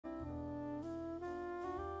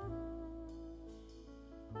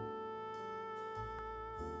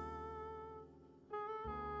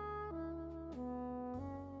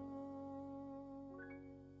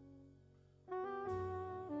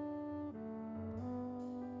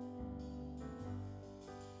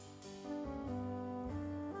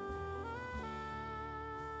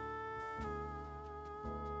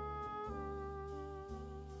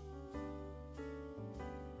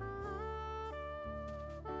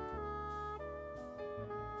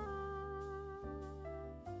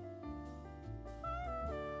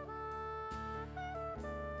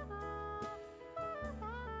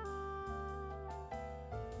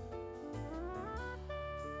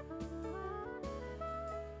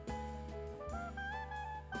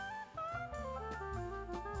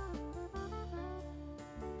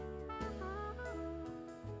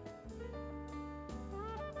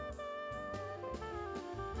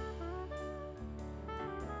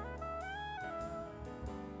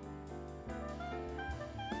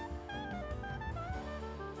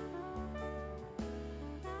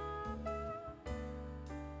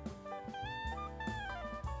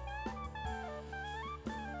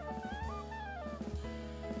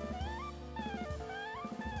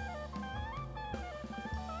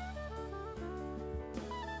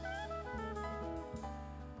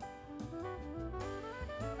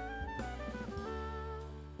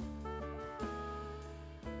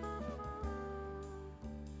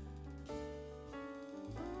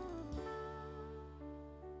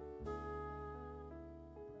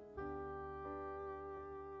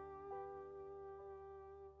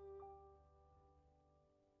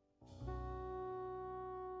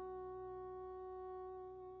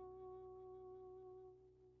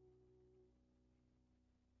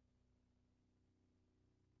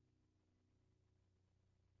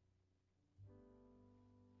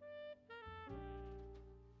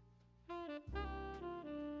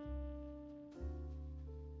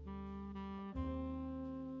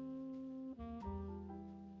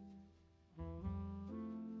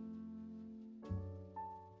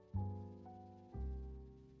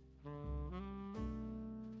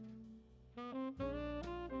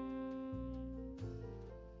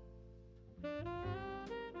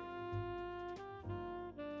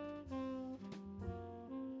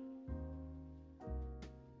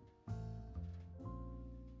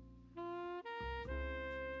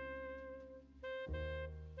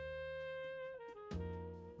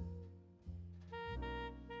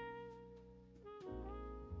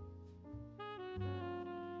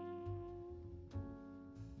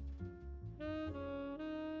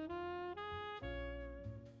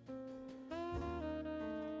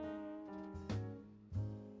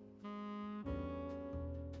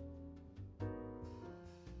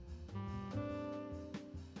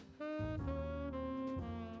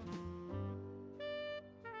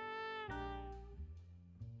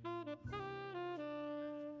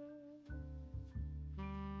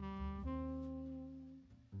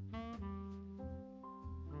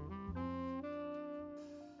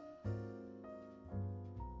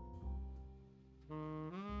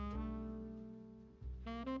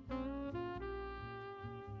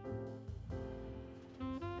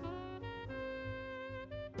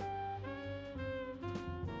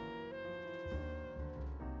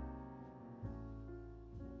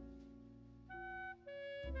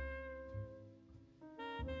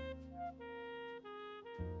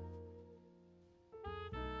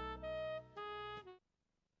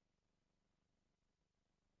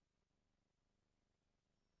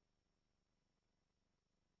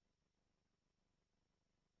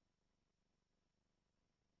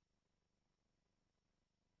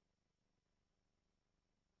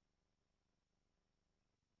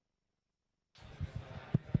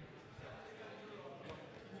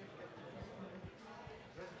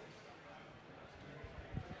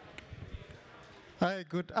Hi,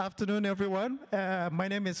 good afternoon, everyone. My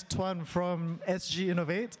name is Tuan from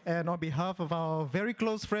SGInnovate, and on behalf of our very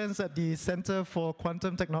close friends at the Center for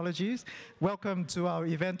Quantum Technologies, welcome to our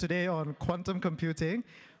event today on quantum computing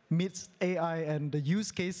meets AI and the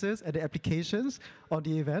use cases and the applications on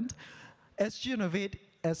the event. SGInnovate,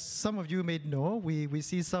 as some of you may know, we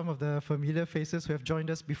see some of the familiar faces who have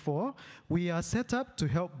joined us before. We are set up to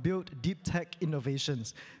help build deep tech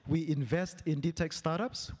innovations. We invest in deep tech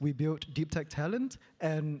startups, we build deep tech talent,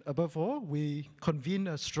 and above all, we convene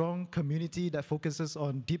a strong community that focuses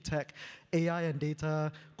on deep tech, AI and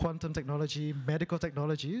data, quantum technology, medical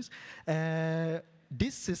technologies.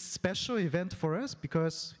 This is a special event for us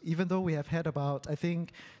because even though we have had about, I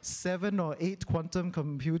think, 7 or 8 quantum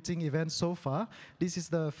computing events so far, this is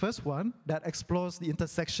the first one that explores the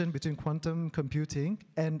intersection between quantum computing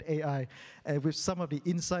and AI, with some of the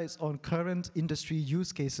insights on current industry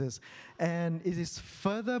use cases. And it is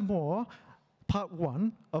furthermore part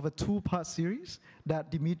 1 of a 2-part series that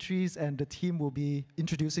Dimitris and the team will be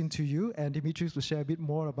introducing to you, and Dimitris will share a bit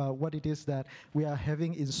more about what it is that we are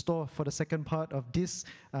having in store for the second part of this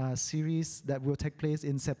series that will take place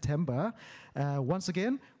in September. Once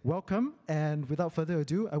again, welcome, and without further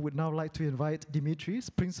ado, I would now like to invite Dimitris,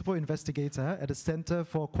 Principal Investigator at the Center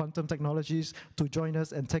for Quantum Technologies, to join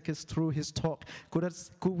us and take us through his talk. Could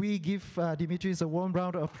we give Dimitris a warm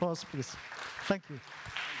round of applause, please? Thank you.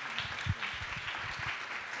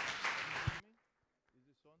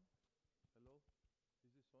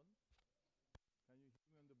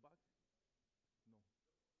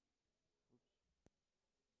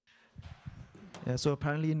 Yeah, so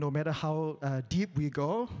apparently, no matter how deep we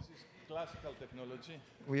go, this is classical technology.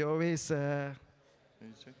 We always. Can you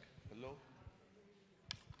check? Hello?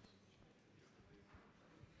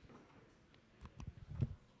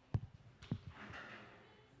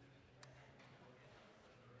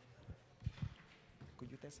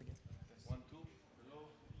 Could you test again? 1, 2. Hello?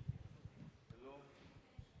 Hello?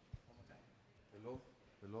 One more time. Hello?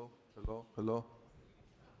 Hello? Hello? Hello?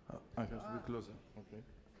 I have to be closer. Okay.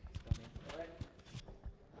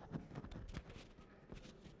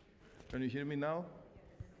 Can you hear me now?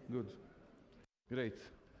 Good. Great.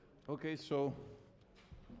 Okay, so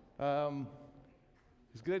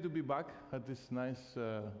it's great to be back at this nice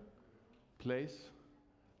place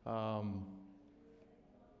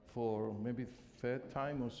for maybe third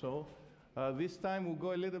time or so. This time we'll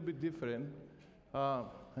go a little bit different,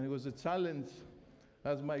 and it was a challenge,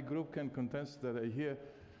 as my group can contest that are here,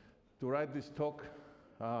 to write this talk.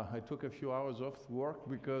 I took a few hours off work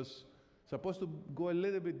because supposed to go a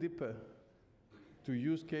little bit deeper to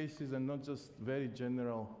use cases and not just very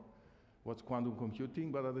general what's quantum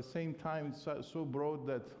computing, but at the same time it's so broad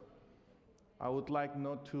that I would like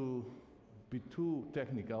not to be too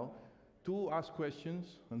technical, to ask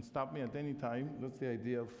questions and stop me at any time. That's the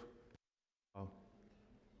idea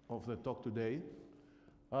of the talk today.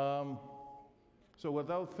 So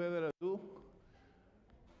without further ado,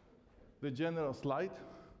 the general slide,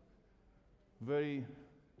 very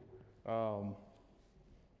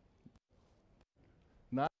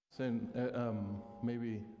nice and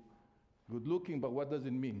maybe good looking, but what does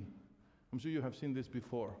it mean? I'm sure you have seen this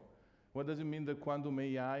before. What does it mean that quantum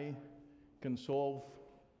AI can solve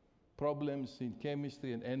problems in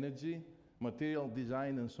chemistry and energy, material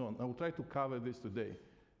design, and so on? I will try to cover this today.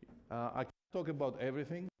 I can't talk about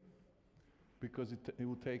everything because it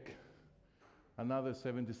will take another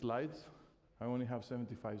 70 slides. I only have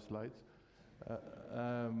 75 slides.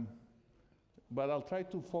 But I'll try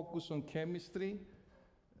to focus on chemistry,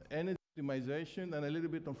 energy optimization, and a little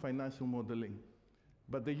bit on financial modeling.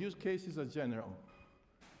 But the use cases are general.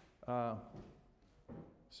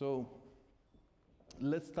 So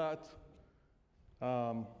let's start.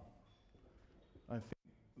 I think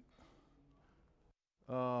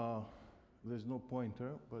there's no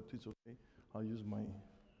pointer, but it's okay. I'll use my.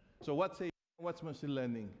 So what's machine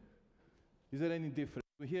learning? Is there any difference?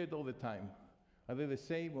 We hear it all the time. Are they the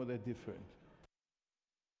same or they're different?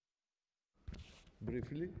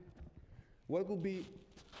 Briefly, what would be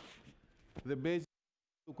the basic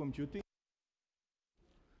of computing?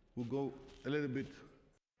 We'll go a little bit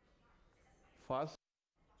fast.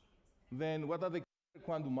 Then what are the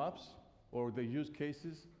quantum maps or the use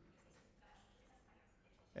cases?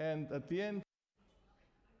 And at the end,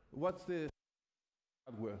 what's the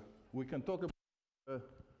hardware? We can talk about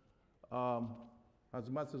as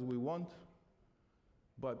much as we want,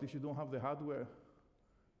 but if you don't have the hardware,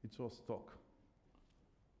 it's all stock.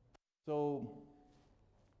 So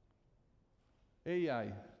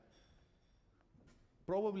AI,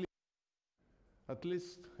 probably at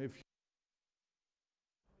least a few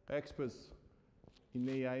experts in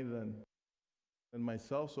AI than than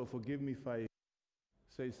myself, so forgive me if I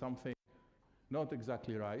say something not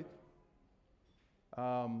exactly right.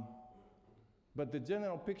 But the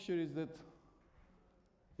general picture is that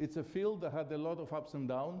it's a field that had a lot of ups and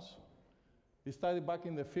downs. It started back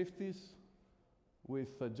in the 50s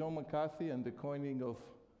with John McCarthy and the coining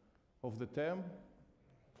of the term,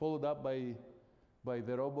 followed up by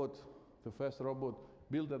the robot, the first robot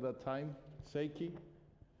built at that time, Seiki,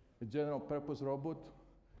 a general purpose robot.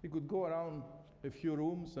 It could go around a few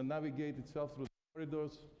rooms and navigate itself through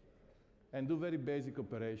corridors and do very basic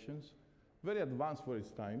operations, very advanced for its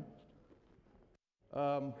time.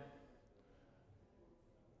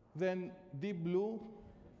 Then Deep Blue,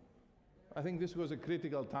 I think this was a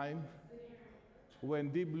critical time when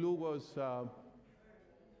Deep Blue was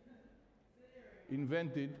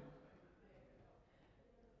invented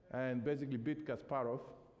and basically beat Kasparov.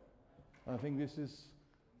 I think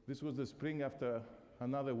this was the spring after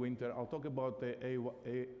another winter. I'll talk about the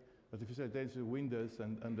artificial intelligence windows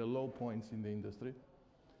and the low points in the industry.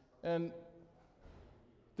 And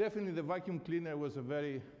definitely the vacuum cleaner was a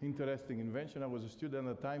very interesting invention. I was a student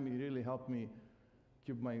at the time. It really helped me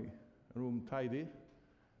keep my room tidy.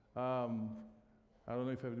 I don't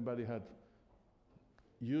know if everybody had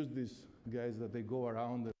used these guys that they go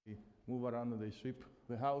around, that they move around and they sweep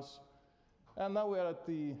the house. And now we are at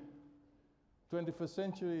the 21st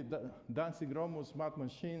century, dancing robots, smart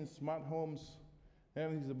machines, smart homes.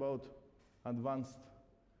 Everything is about advanced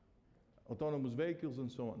autonomous vehicles and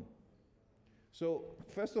so on. So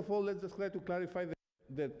first of all, let's just try to clarify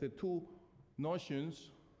the two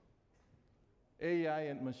notions, AI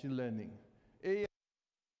and machine learning. AI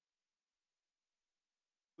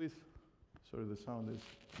with, sorry, the sound is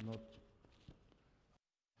not.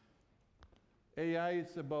 AI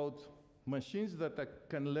is about machines that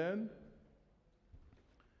can learn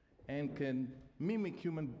and can mimic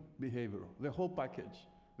human behavior, the whole package.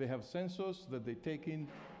 They have sensors that they take in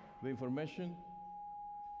the information,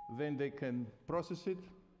 then they can process it,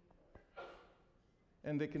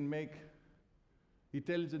 and they can make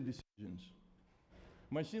intelligent decisions.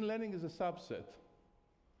 Machine learning is a subset.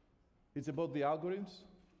 It's about the algorithms.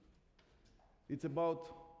 It's about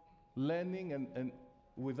learning and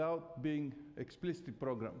without being explicitly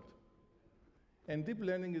programmed. And deep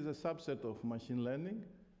learning is a subset of machine learning,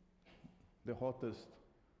 the hottest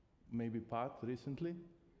maybe part recently,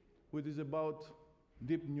 which is about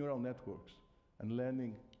deep neural networks and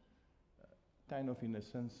learning kind of in a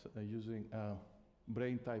sense using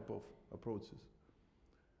brain type of approaches.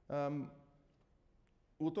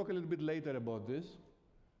 We'll talk a little bit later about this,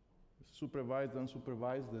 supervised,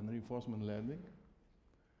 unsupervised, and reinforcement learning.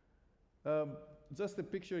 Just a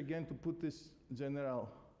picture again to put this general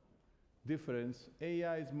difference.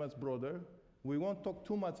 AI is much broader. We won't talk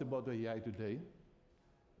too much about AI today.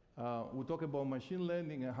 We'll talk about machine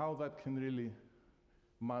learning and how that can really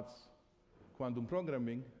match quantum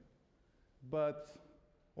programming. But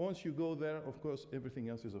once you go there, of course, everything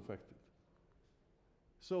else is affected.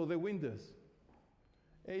 So the windows.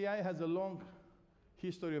 AI has a long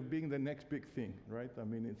history of being the next big thing, right? I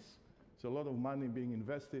mean, it's a lot of money being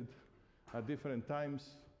invested at different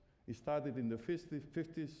times. It started in the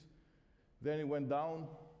 50s, then it went down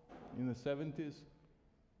in the 70s.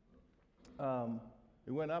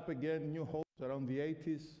 It went up again, new hopes around the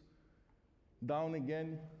 80s, down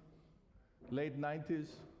again, late 90s,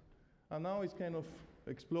 and now it's kind of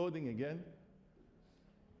exploding again.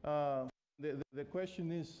 The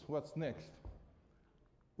question is, what's next?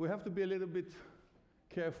 We have to be a little bit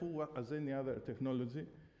careful, as any other technology.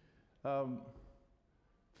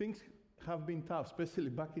 Things have been tough, especially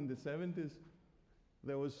back in the 70s.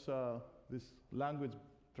 There was this language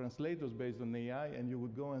translators based on AI, and you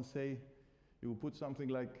would go and say, you would put something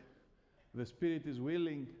like, the spirit is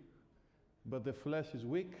willing, but the flesh is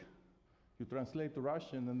weak. You translate to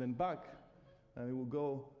Russian and then back, and it will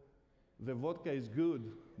go, the vodka is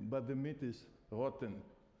good, but the meat is rotten.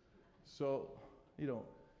 So, you know,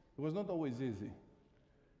 it was not always easy.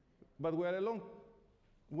 But we're a long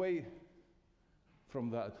way from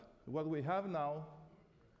that. What we have now,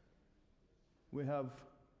 we have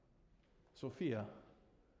Sophia.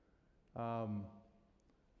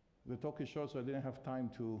 The talk is short, so I didn't have time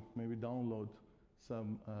to maybe download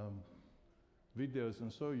some videos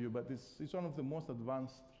and show you, but it's one of the most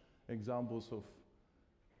advanced examples of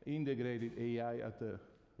integrated AI at the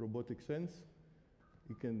robotic sense.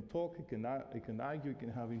 It can talk, it can argue, it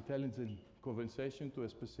can have intelligent conversation to a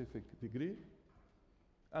specific degree.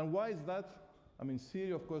 And why is that? I mean,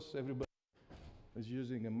 Siri, of course, everybody is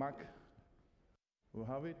using a Mac. We'll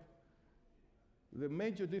have it. The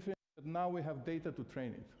major difference is that now we have data to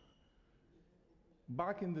train it.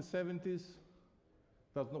 Back in the 70s,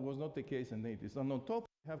 was not the case in 80s. And on top,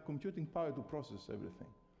 we have computing power to process everything.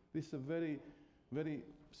 This is a very, very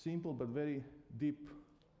simple but very deep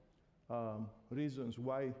reasons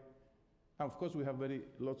why. Of course, we have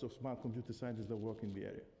lots of smart computer scientists that work in the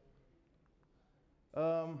area.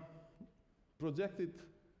 Projected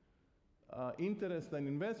interest and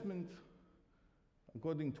investment,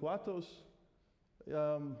 according to Atos,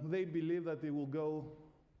 they believe that it will go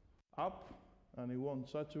up and it won't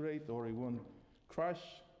saturate or it won't crash.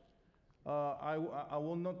 I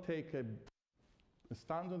will not take a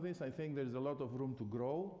stand on this. I think there's a lot of room to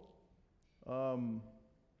grow.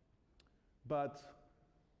 But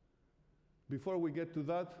before we get to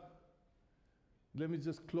that, let me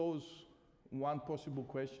just close one possible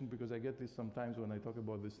question, because I get this sometimes when I talk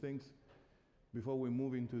about these things. Before we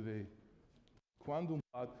move into the quantum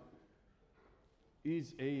part,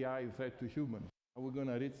 is AI a threat to humans? Are we going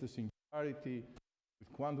to reach the singularity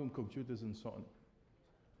with quantum computers and so on?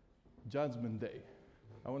 Judgment Day.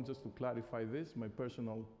 I want just to clarify this, my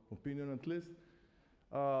personal opinion at least.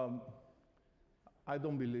 I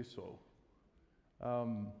don't believe so.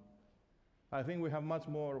 I think we have much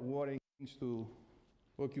more worrying things to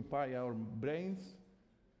occupy our brains,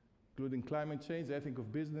 including climate change, ethics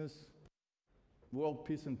of business, world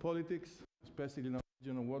peace and politics, especially in our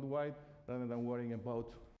region and worldwide, rather than worrying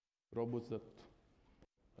about robots that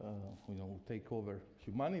will take over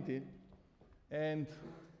humanity. And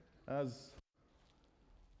as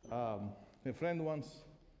a friend once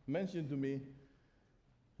mentioned to me,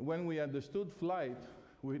 when we understood flight,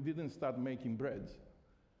 we didn't start making bread.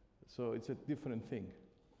 So it's a different thing.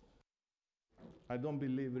 I don't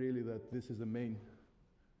believe really that this is the main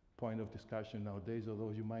point of discussion nowadays,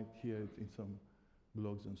 although you might hear it in some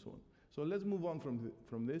blogs and so on. So let's move on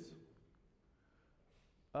from this.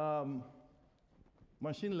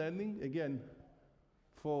 Machine learning, again,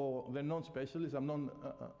 for the non-specialists, I'm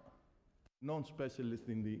non-specialist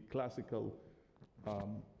in the classical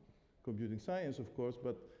computing science, of course,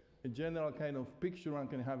 but a general kind of picture one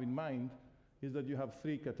can have in mind is that you have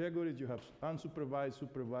three categories. You have unsupervised,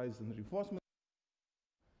 supervised, and reinforcement.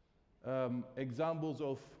 Examples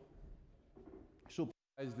of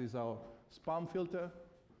supervised is our spam filter.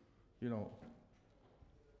 It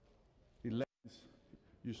learns,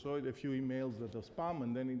 you saw it, a few emails that are spam,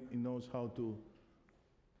 and then it knows how to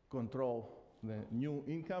control the new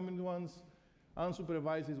incoming ones.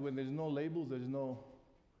 Unsupervised is when there's no labels, there's no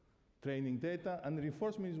training data, and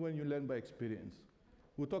reinforcement is when you learn by experience.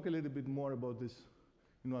 We'll talk a little bit more about this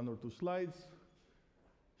in one or two slides.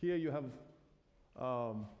 Here you have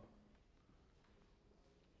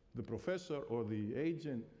the professor or the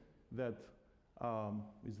agent that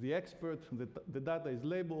is the expert. The data is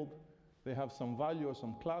labeled. They have some value or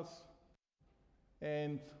some class.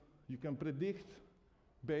 And you can predict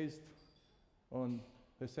based on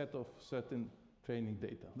a set of certain training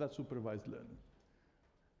data. That's supervised learning.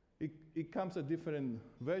 It comes at different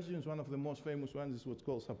versions. One of the most famous ones is what's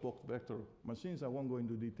called support vector machines. I won't go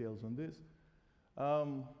into details on this.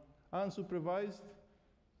 Unsupervised,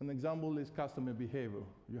 an example is customer behavior.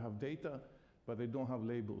 You have data, but they don't have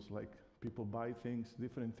labels, like people buy things,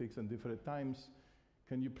 different things at different times.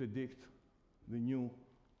 Can you predict the new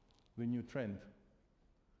trend?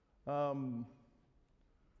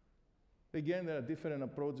 Again, there are different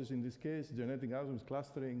approaches in this case, genetic algorithms,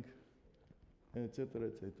 clustering, et cetera,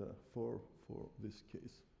 for this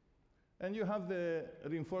case. And you have the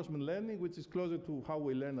reinforcement learning, which is closer to how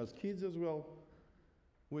we learn as kids as well,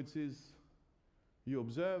 which is you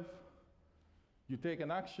observe, you take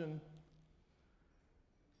an action.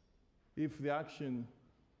 If the action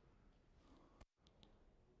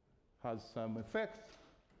has some effect,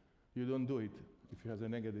 you don't do it if it has a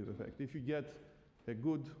negative effect. If you get a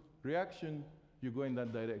good reaction, you go in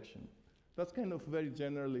that direction. That's kind of very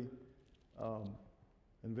generally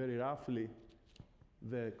and very roughly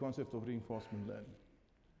the concept of reinforcement learning.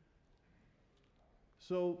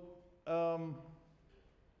 So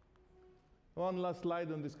one last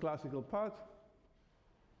slide on this classical part.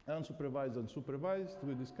 Unsupervised and supervised,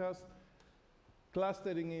 we discussed.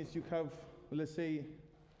 Clustering is you have, let's say,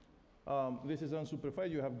 this is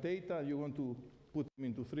unsupervised. You have data. You want to put them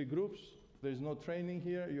into three groups. There's no training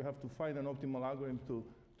here. You have to find an optimal algorithm to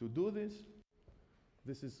do this.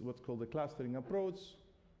 This is what's called the clustering approach.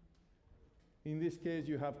 In this case,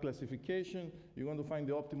 you have classification. You want to find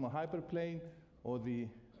the optimal hyperplane or the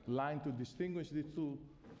line to distinguish these two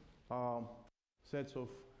sets of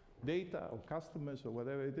data or customers or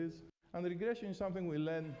whatever it is. And regression is something we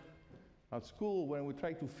learn at school when we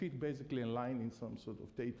try to fit basically a line in some sort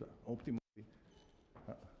of data, optimally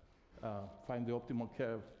find the optimal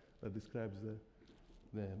curve that describes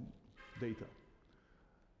the data.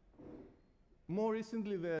 More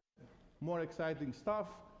recently, the more exciting stuff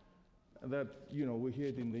that we hear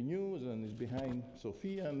it in the news and is behind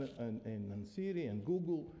Sophia and Siri and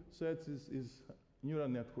Google search is neural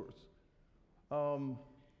networks.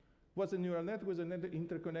 What's a neural network? It's an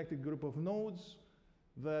interconnected group of nodes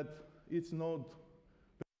that each node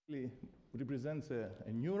basically represents a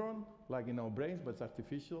neuron, like in our brains, but it's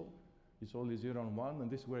artificial. It's only 0 and 1, and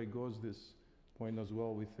this is where it goes, this point as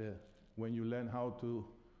well with when you learn how to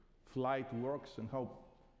flight works and how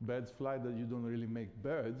birds fly, that you don't really make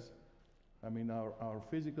birds. I mean, our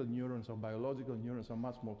physical neurons, our biological neurons are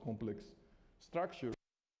much more complex structure.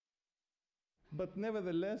 But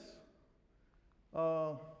nevertheless,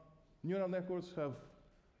 neural networks have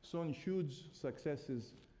shown huge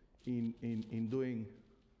successes in doing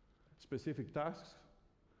specific tasks,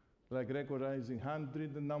 like recognizing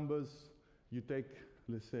handwritten numbers. You take,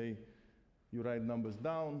 let's say, you write numbers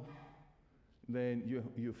down, then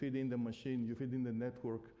you feed in the machine, you feed in the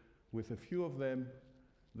network with a few of them.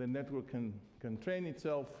 The network can train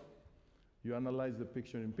itself. You analyze the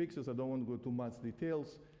picture in pixels. I don't want to go too much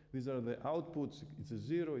details. These are the outputs. It's a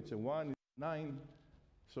 0, it's a 1, it's a 9.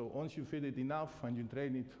 So once you feed it enough and you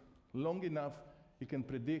train it long enough, it can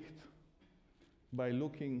predict by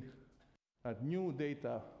looking at new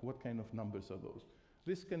data what kind of numbers are those.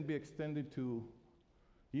 This can be extended to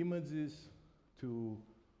images, to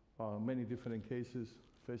many different cases,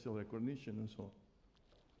 facial recognition and so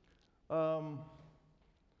on.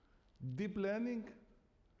 Deep learning,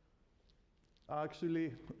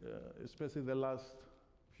 actually, especially the last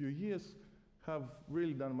few years, have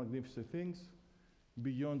really done magnificent things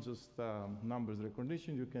beyond just numbers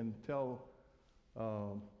recognition. You can tell,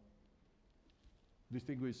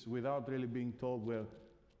 distinguish without really being told where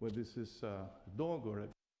this is a dog or a.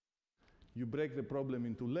 You break the problem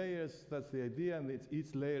into layers. That's the idea, and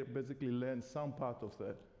each layer basically learns some part of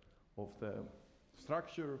the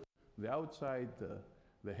structure, the outside,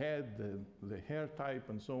 the head, the hair type,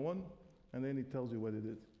 and so on, and then it tells you what it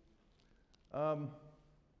is.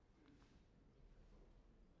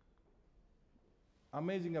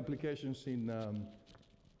 Amazing applications in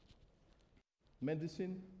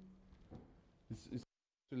medicine. It's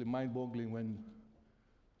actually mind-boggling when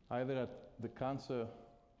either at the cancer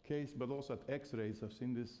case, but also at X-rays. I've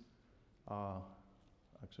seen this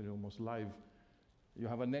actually almost live. You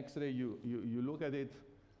have an X-ray, you look at it,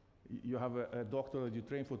 you have a doctor that you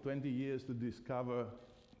train for 20 years to discover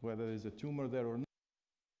whether there's a tumor there or not.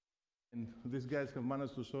 And these guys have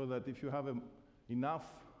managed to show that if you have enough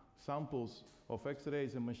samples of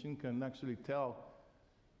X-rays, a machine can actually tell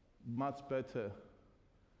much better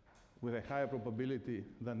with a higher probability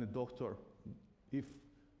than a doctor if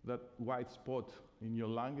that white spot in your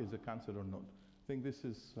lung is a cancer or not. I think this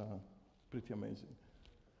is pretty amazing.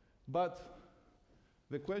 But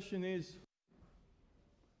the question is,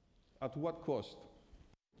 at what cost?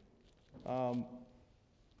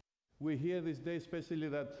 We hear these days especially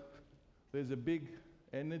that there's a big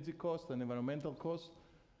energy cost and environmental cost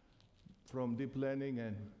from deep learning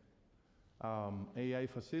and AI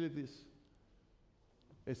facilities.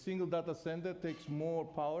 A single data center takes more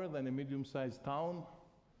power than a medium-sized town.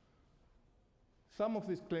 Some of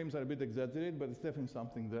these claims are a bit exaggerated, but there's definitely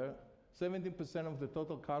something there. 70% of the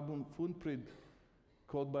total carbon footprint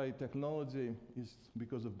caused by technology is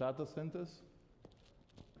because of data centers.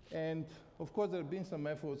 And of course, there have been some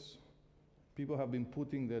efforts. People have been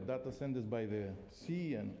putting the data centers by the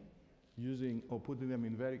sea and using or putting them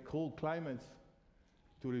in very cold climates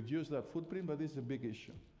to reduce that footprint, but this is a big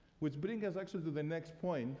issue. Which brings us actually to the next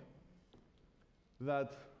point,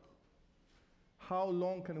 that how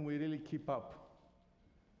long can we really keep up?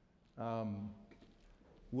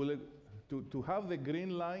 To have the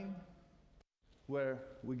green line where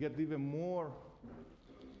we get even more,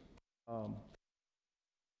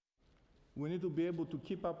 we need to be able to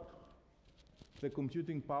keep up the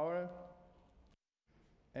computing power,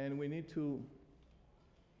 and we need to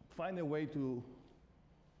find a way to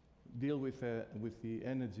deal with the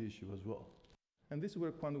energy issue as well. And this is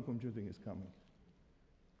where quantum computing is coming.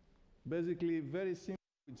 Basically, very simple,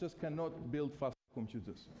 we just cannot build fast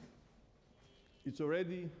computers. It's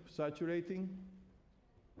already saturating.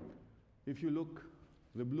 If you look,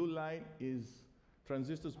 the blue line is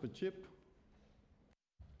transistors per chip.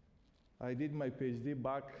 I did my PhD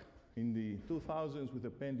back in the 2000s with a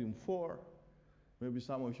Pentium 4. Maybe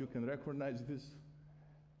some of you can recognize this.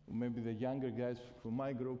 Maybe the younger guys from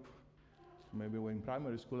my group, maybe were in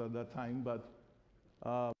primary school at that time, but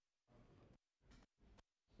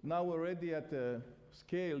now we're already at a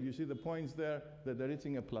scale, you see the points there, that they're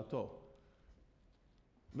reaching a plateau.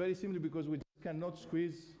 Very simply because we just cannot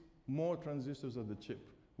squeeze more transistors at the chip.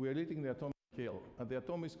 We are hitting the atomic scale. At the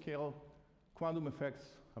atomic scale, quantum effects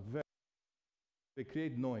are they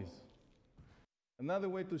create noise. Another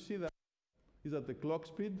way to see that is at the clock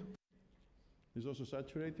speed is also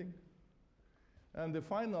saturating. And the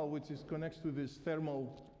final, which is connects to this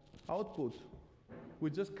thermal output, we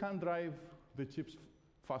just can't drive the chips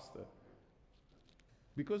faster.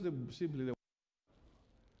 Because they simply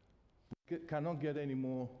cannot get any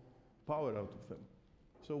more power out of them.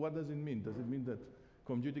 So what does it mean? Does it mean that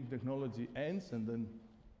computing technology ends and then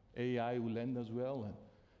AI will end as well?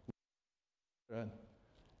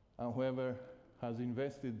 And whoever has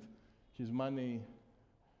invested his money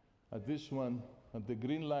at this one, at the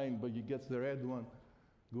green line, but he gets the red one,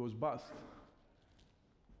 goes bust.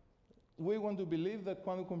 We want to believe that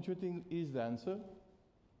quantum computing is the answer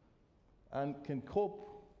and can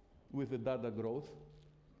cope with the data growth.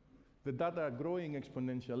 The data are growing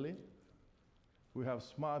exponentially. We have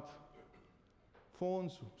smart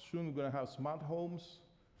phones. Soon we're going to have smart homes.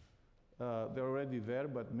 They're already there,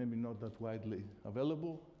 but maybe not that widely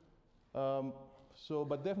available.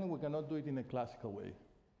 But definitely we cannot do it in a classical way.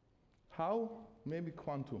 How? Maybe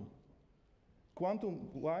quantum. Quantum,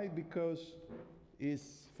 why? Because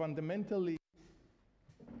it's fundamentally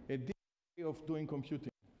a different way of doing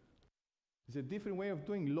computing. It's a different way of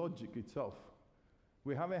doing logic itself.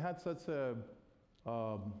 We haven't had such a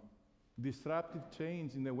disruptive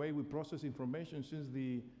change in the way we process information since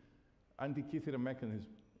the Antikythera mechanism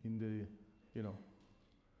in the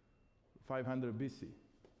 500 BC.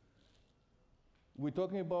 We're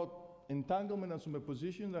talking about entanglement and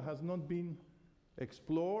superposition that has not been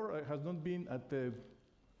explored, has not been at the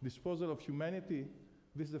disposal of humanity.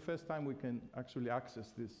 This is the first time we can actually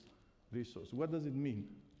access this resource. What does it mean?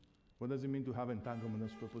 What does it mean to have entanglement and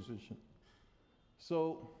superposition?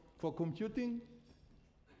 So for computing,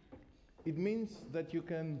 it means that you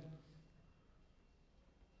can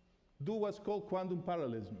do what's called quantum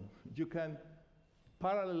parallelism. You can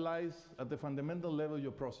parallelize at the fundamental level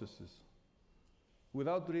your processes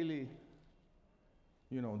without really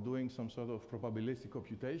doing some sort of probabilistic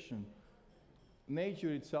computation.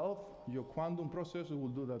 Nature itself, your quantum processor will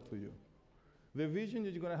do that for you. The vision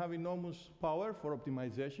is you're going to have enormous power for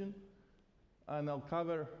optimization, and I'll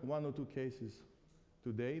cover one or two cases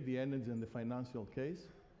today, the energy and the financial case.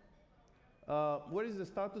 What is the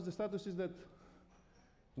status? The status is that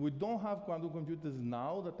we don't have quantum computers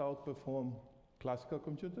now that outperform classical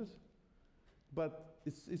computers, but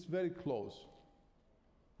it's very close.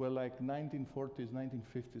 We're like 1940s,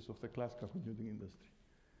 1950s of the classical computing industry.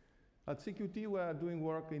 At CQT, we are doing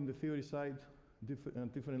work in the theory side,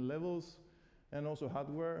 different levels, and also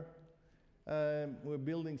hardware. We're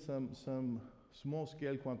building some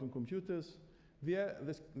small-scale quantum computers. The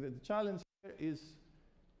challenge here is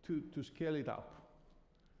to scale it up,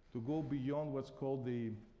 to go beyond what's called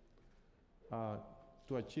to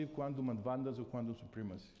achieve quantum advantage or quantum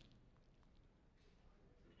supremacy.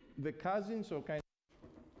 The cousins, or kind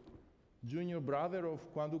of junior brother of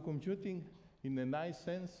quantum computing, in a nice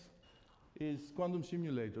sense, is quantum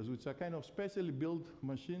simulators, which are kind of specially built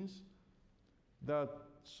machines that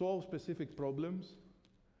solve specific problems.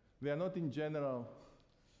 They are not in general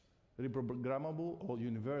reprogrammable or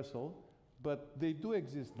universal, but they do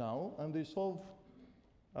exist now, and they solve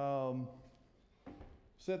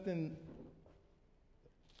certain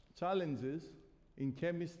challenges in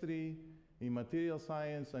chemistry, in material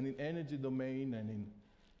science, and in energy domain, and in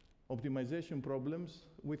optimization problems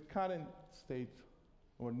with current state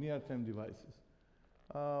or near-term devices.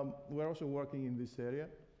 We're also working in this area.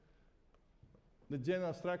 The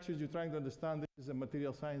general structures you're trying to understand, this is a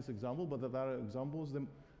material science example, but there are examples.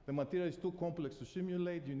 The material is too complex to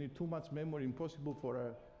simulate. You need too much memory, impossible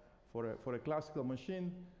for a classical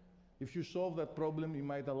machine. If you solve that problem, it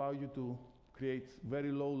might allow you to create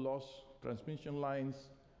very low loss transmission lines,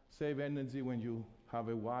 save energy when you have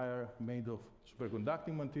a wire made of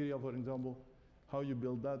superconducting material, for example. How you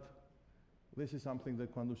build that? This is something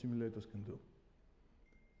that quantum simulators can do.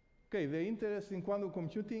 Okay, the interest in quantum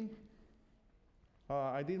computing.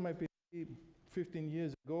 I did my PhD 15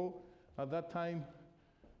 years ago. At that time,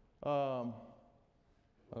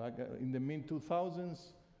 in the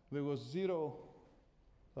mid-2000s, there was zero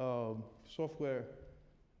software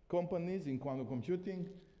companies in quantum computing.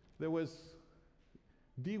 There was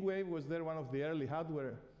D-Wave was there, one of the early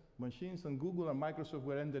hardware machines, and Google and Microsoft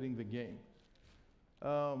were entering the game.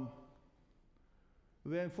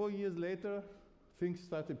 Then 4 years later, things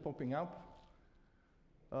started popping up,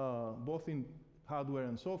 both in hardware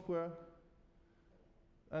and software.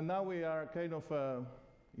 And now we are kind of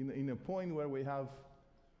in a point where we have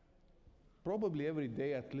probably every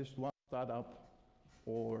day at least one startup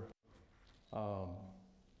or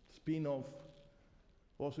spin-off.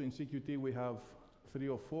 Also in CQT, we have 3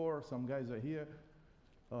 or 4. Some guys are here.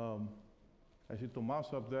 I see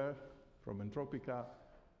Tomas up there from Entropica.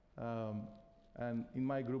 And in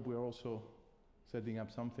my group, we're also setting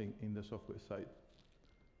up something in the software side.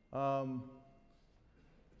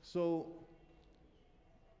 So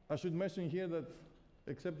I should mention here that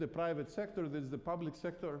except the private sector, there's the public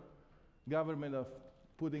sector, government of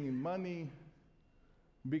putting in money,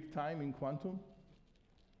 big time in quantum.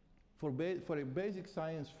 For a basic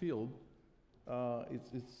science field,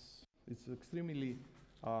 it's extremely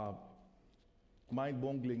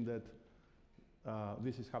mind-boggling that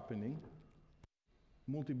this is happening.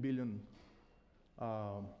 Multi-billion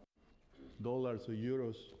dollars or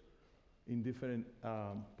euros in different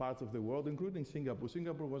parts of the world, including Singapore.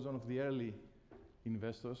 Singapore was one of the early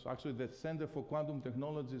investors. Actually, the Center for Quantum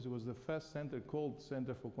Technologies was the first center called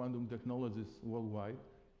Center for Quantum Technologies worldwide,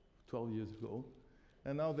 12 years ago.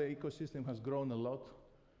 And now the ecosystem has grown a lot.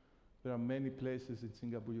 There are many places in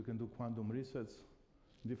Singapore you can do quantum research,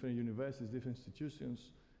 different universities, different institutions,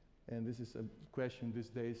 and this is a question these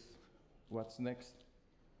days, what's next?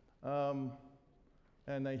 And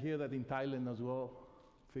I hear that in Thailand as well,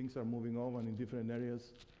 things are moving on in different areas.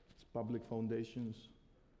 It's public foundations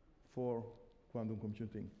for quantum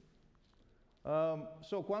computing.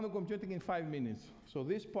 So quantum computing in 5 minutes. So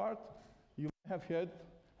this part, you may have heard.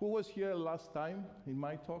 Who was here last time in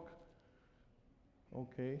my talk?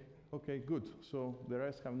 Okay, good. So the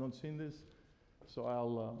rest have not seen this. So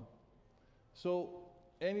so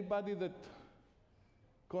anybody that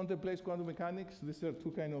contemplates quantum mechanics, these are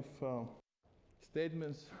 2 kind of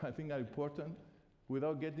statements I think are important.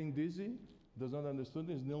 Without getting dizzy, does not understand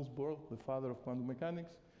this, Niels Bohr, the father of quantum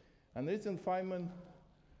mechanics. And Richard Feynman,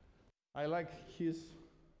 I like his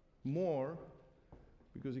more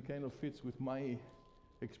because he kind of fits with my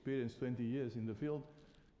experience, 20 years in the field.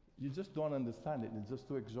 You just don't understand it. It's just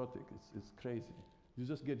too exotic. It's crazy. You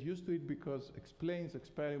just get used to it because it explains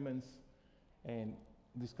experiments and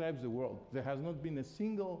describes the world. There has not been a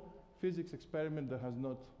single physics experiment that has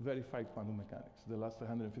not verified quantum mechanics the last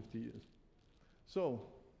 150 years. So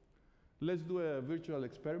let's do a virtual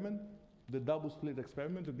experiment, the double slit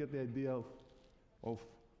experiment, to get the idea of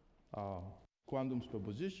quantum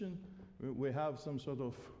superposition. We have some sort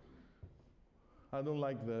of, I don't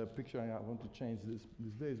like the picture, I want to change this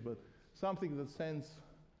these days, but something that sends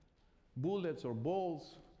bullets or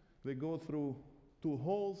balls. They go through 2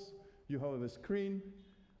 holes, you have a screen,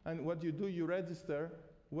 and what you do, you register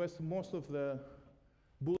where most of the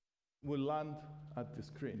bullets will land at the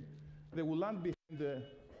screen. They will land behind the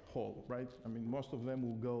hole, right? I mean, most of them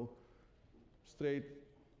will go straight,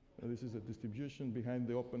 this is a distribution behind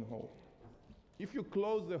the open hole. If you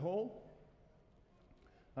close the hole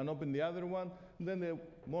and open the other one, then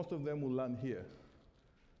most of them will land here.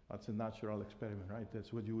 That's a natural experiment, right?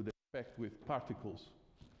 That's what you would expect with particles.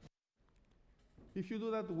 If you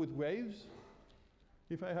do that with waves,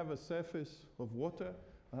 if I have a surface of water,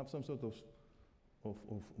 I have some sort of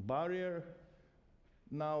barrier.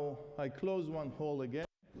 Now I close one hole again,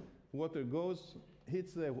 water goes,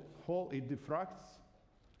 hits the hole, it diffracts,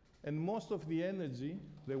 and most of the energy,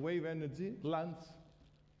 the wave energy, lands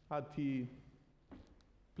at the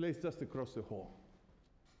place just across the hole.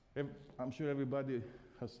 I'm sure everybody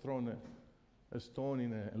has thrown a stone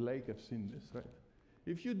in a lake. I've seen this, right?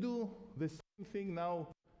 If you do the same thing now,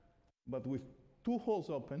 but with 2 holes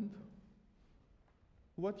opened,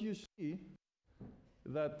 what you see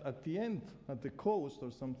that at the end, at the coast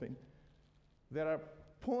or something, there are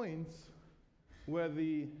points where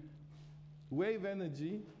the wave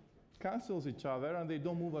energy cancels each other and they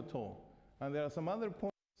don't move at all. And there are some other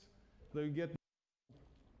points that you get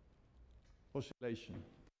oscillation.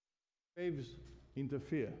 Waves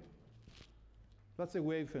interfere. That's a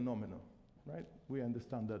wave phenomenon, right? We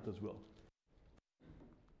understand that as well.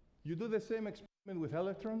 You do the same experiment with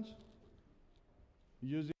electrons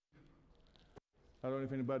using, I don't know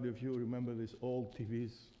if anybody of you remember these old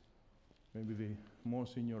TVs, maybe the more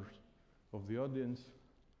seniors of the audience.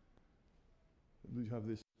 You have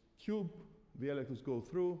this tube, the electrons go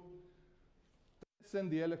through. Let's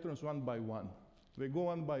send the electrons one by one. They go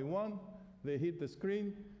one by one, they hit the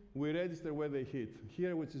screen, we register where they hit.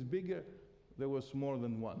 Here, which is bigger, there was more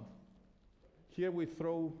than 1. Here we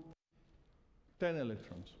throw 10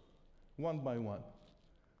 electrons, one by one.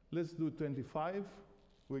 Let's do 25,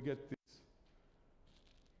 we get this.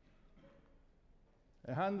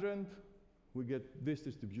 100, we get this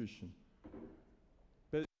distribution.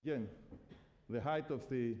 But again, the height of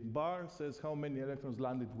the bar says how many electrons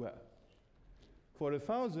landed where. For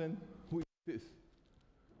 1,000, we get this.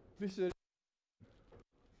 This is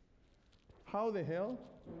how the hell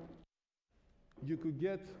you could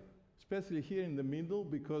get, especially here in the middle,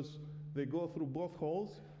 because they go through both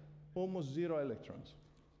holes, almost 0 electrons.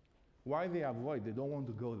 Why they avoid? They don't want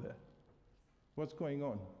to go there. What's going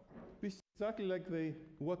on? This is exactly like the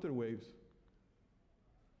water waves.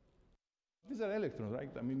 These are electrons, right?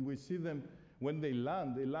 I mean, we see them when they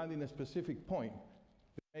land in a specific point.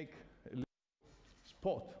 They make a little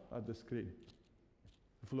spot at the screen,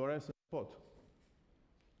 a fluorescent spot.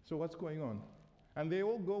 So what's going on? And they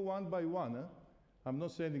all go one by one. I'm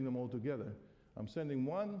not sending them all together. I'm sending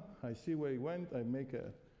one, I see where it went, I make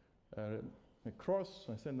a cross,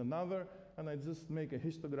 I send another, and I just make a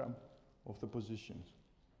histogram of the positions.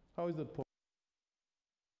 How is that possible?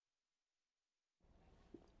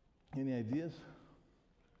 Any ideas?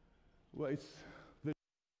 Well, it's the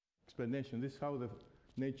explanation. This is how the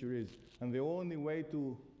nature is. And the only way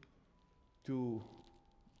to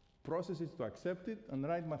process it, to accept it, and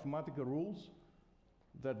write mathematical rules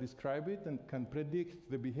that describe it and can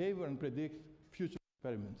predict the behavior and predict future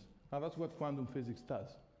experiments. Now that's what quantum physics does.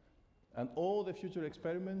 And all the future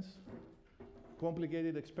experiments,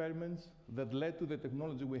 complicated experiments that led to the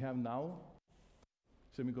technology we have now,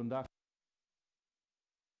 semiconductors,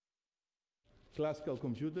 classical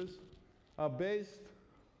computers, are based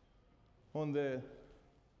on the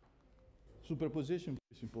superposition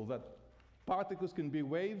principle that particles can be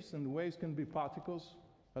waves and waves can be particles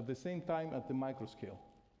at the same time at the microscale.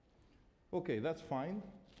 Okay, that's fine,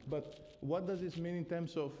 but what does this mean in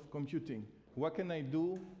terms of computing? What can I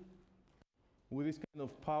do with this kind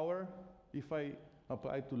of power if I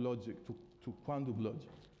apply it to logic, to quantum logic?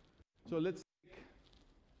 So let's take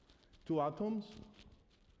two atoms.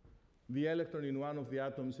 The electron in one of the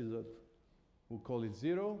atoms is at, we'll call it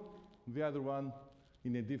 0. The other one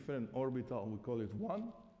in a different orbital, we call it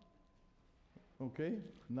 1. Okay,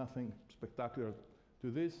 nothing spectacular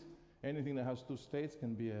to this. Anything that has two states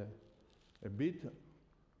can be a bit.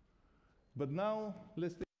 But now,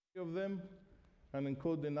 let's take three of them and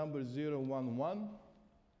encode the number 0, 1, 1.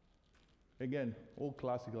 Again, all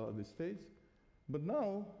classical at this stage. But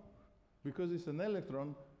now, because it's an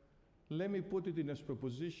electron, let me put it in a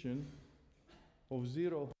superposition of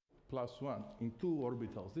 0 plus 1 in two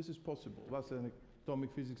orbitals. This is possible. That's an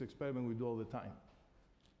atomic physics experiment we do all the time.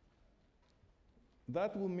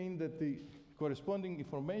 That will mean that the corresponding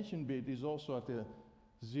information bit is also at a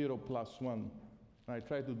 0 plus 1. I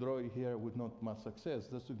try to draw it here with not much success,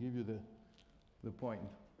 just to give you the point.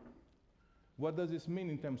 What does this mean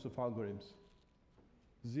in terms of algorithms?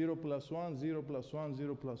 0 plus 1, 0 plus 1,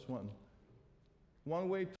 0 plus 1. One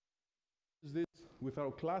way to use this with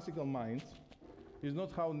our classical minds is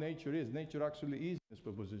not how nature is. Nature actually is this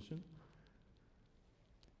proposition.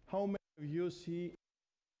 How many of you see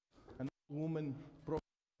an old woman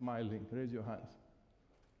smiling? Raise your hands.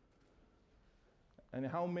 And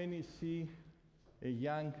how many see a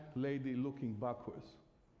young lady looking backwards?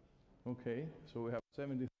 Okay, so we have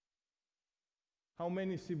 70. How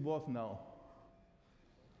many see both now?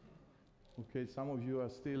 Okay, some of you are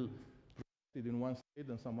still in one state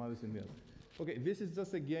and some others in the other. Okay, this is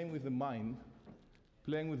just a game with the mind,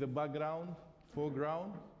 playing with the background,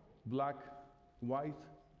 foreground, black, white.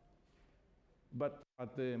 But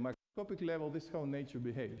at the microscopic level, this is how nature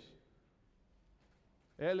behaves.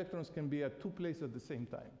 Electrons can be at two places at the same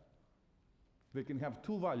time. They can have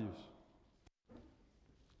two values.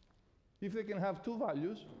 If they can have two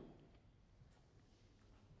values,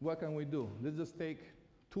 what can we do? Let's just take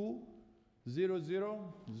 2, 0,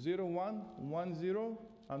 0, 0, 1, 1, 0,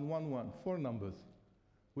 and 1, 1, 4 numbers.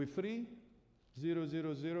 With 3, 0,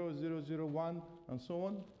 0, 0, 0, 0, 1, and so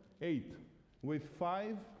on, 8. With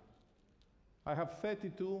 5, I have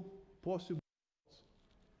 32 possible.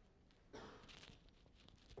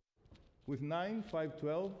 With 9, 5,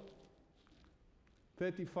 12,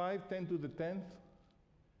 35, 10 to the 10th,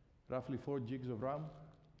 roughly 4 gigs of RAM.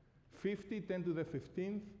 50, 10 to the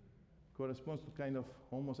 15th, corresponds to kind of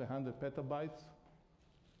almost 100 petabytes.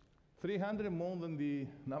 300 more than the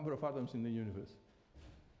number of atoms in the universe.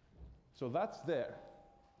 So that's there.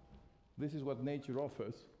 This is what nature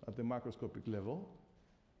offers at the macroscopic level.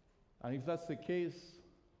 And if that's the case,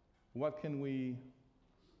 what can we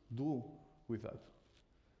do with that?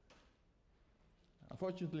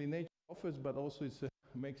 Unfortunately, nature offers, but also it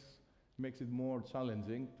makes it more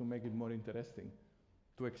challenging to make it more interesting.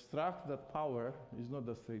 To extract that power is not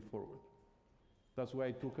that straightforward. That's why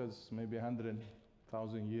it took us maybe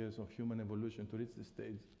 100,000 years of human evolution to reach this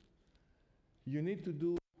stage. You need to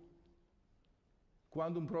do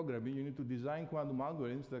quantum programming, you need to design quantum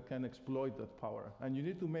algorithms that can exploit that power. And you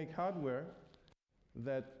need to make hardware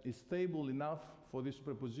that is stable enough for these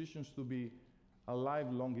superpositions to be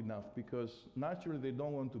alive long enough, because naturally they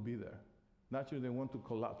don't want to be there. Naturally they want to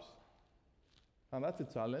collapse. And that's a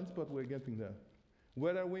challenge, but we're getting there.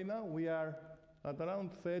 Where are we now? We are at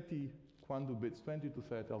around 30 quantum bits, 20 to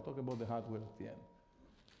 30. I'll talk about the hardware at the end.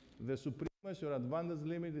 The supremacy or advantage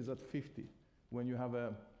limit is at 50, when you have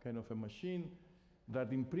a kind of a machine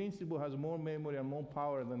that in principle has more memory and more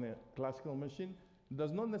power than a classical machine. It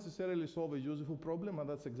does not necessarily solve a useful problem, and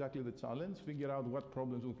that's exactly the challenge, figure out what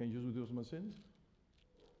problems we can use with those machines.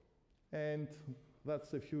 And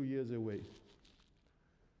that's a few years away.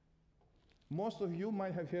 Most of you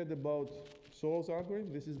might have heard about Sol's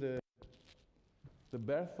algorithm. This is the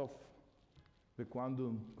birth of the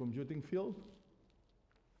quantum computing field.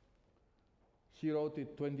 He wrote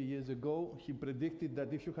it 20 years ago. He predicted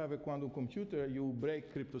that if you have a quantum computer, you will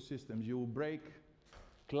break crypto systems. You will break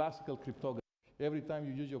classical cryptography. Every time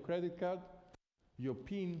you use your credit card, your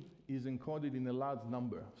PIN is encoded in a large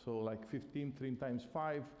number. So like 15, 3 times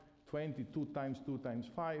 5, 20, 2 times 2 times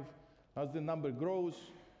 5. As the number grows,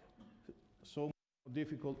 so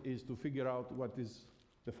difficult is to figure out what is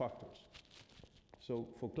the factors. So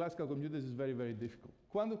for classical computers, it's very, very difficult.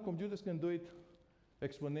 Quantum computers can do it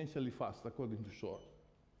exponentially fast, according to Shor.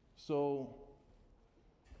 So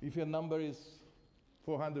if your number is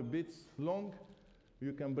 400 bits long,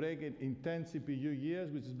 you can break it in 10 CPU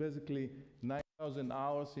years, which is basically 9,000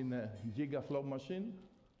 hours in a gigaflop machine,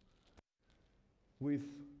 with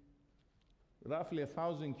roughly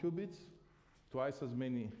 1,000 qubits, twice as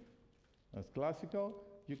many as classical.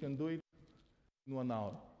 You can do it in 1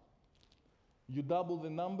 hour. You double the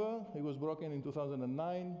number. It was broken in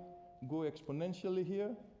 2009. Go exponentially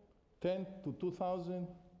here, 10 to 2,000.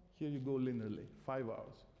 Here you go linearly, 5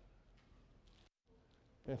 hours.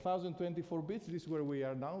 1,024 bits, this is where we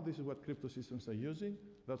are now. This is what crypto systems are using.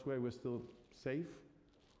 That's why we're still safe.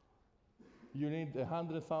 You need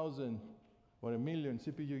 100,000 or 1 million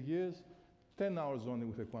CPU years, 10 hours only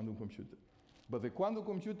with a quantum computer. But the quantum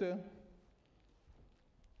computer,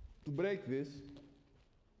 to break this,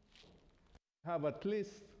 have at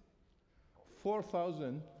least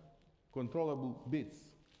 4,000 controllable bits,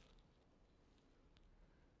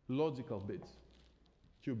 logical bits,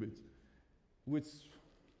 qubits, which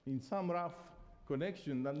in some rough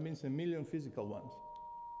connection, that means 1 million physical ones.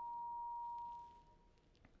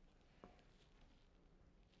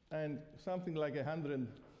 And something like 100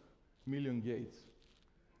 million gates.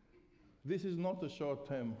 This is not a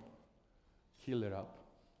short-term killer app.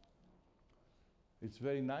 It's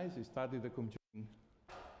very nice. It started the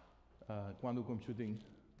quantum computing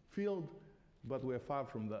field, but we're far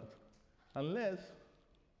from that. Unless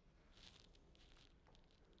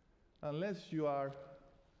you are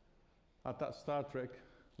at Star Trek,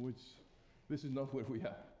 which this is not where we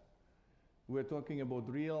are. We're talking about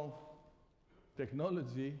real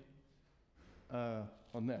technology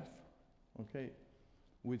on Earth, okay,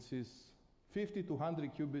 which is 50 to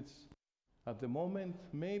 100 qubits at the moment,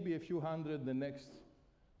 maybe a few hundred the next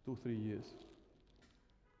 2-3 years.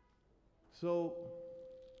 So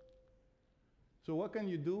what can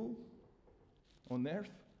you do on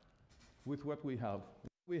Earth with what we have?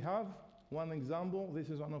 We have one example. This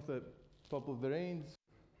is one of the top of the range.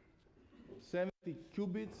 70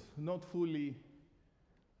 qubits, not fully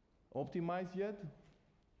optimized yet.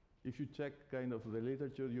 If you check kind of the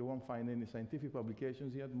literature, you won't find any scientific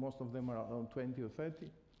publications yet. Most of them are around 20 or 30.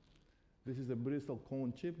 This is the Bristol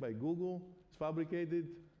Cone chip by Google. It's fabricated.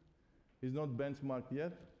 It's not benchmarked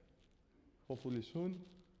yet. Hopefully soon.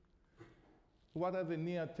 What are the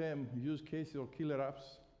near-term use cases or killer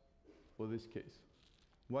apps for this case?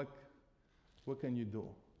 What can you do?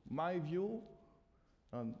 My view,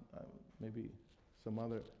 and maybe some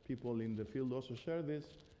other people in the field also share this,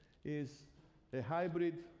 is a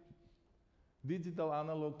hybrid digital,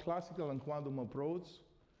 analog, classical, and quantum approach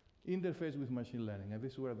interface with machine learning. And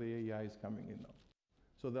this is where the AI is coming in now.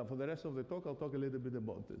 So that for the rest of the talk, I'll talk a little bit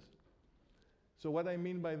about this. So what I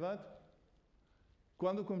mean by that,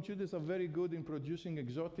 quantum computers are very good in producing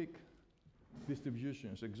exotic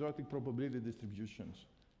distributions, exotic probability distributions.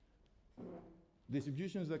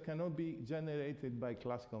 Distributions that cannot be generated by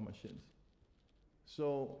classical machines.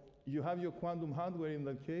 So you have your quantum hardware in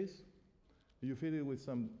that case, you feed it with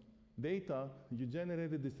some data, you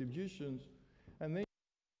generate the distributions, and then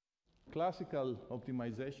classical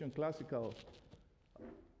optimization, classical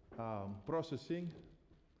processing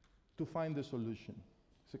to find the solution.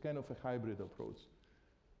 It's a kind of a hybrid approach.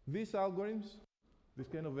 These algorithms, this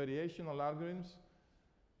kind of variational algorithms,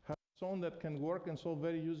 have shown that can work and solve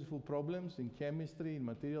very useful problems in chemistry, in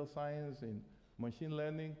material science, in machine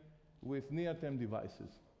learning, with near-term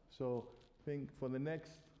devices. So I think for the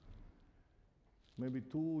next maybe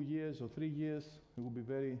 2 years or 3 years. It will be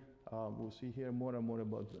very, we'll see here more and more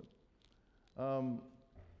about them.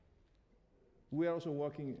 We are also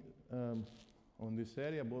working on this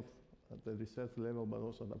area, both at the research level, but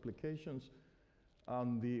also at applications,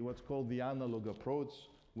 on what's called the analog approach,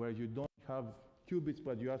 where you don't have qubits,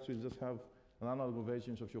 but you actually just have an analog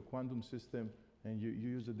versions of your quantum system, and you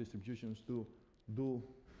use the distributions to do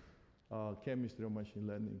chemistry or machine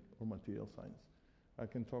learning or material science. I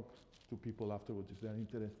can talk to people afterwards if they're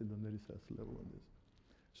interested on the research level on this.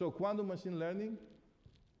 So quantum machine learning,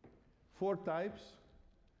 4 types,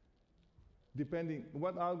 depending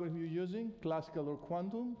what algorithm you're using, classical or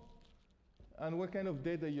quantum, and what kind of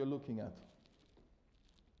data you're looking at.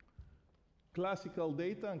 Classical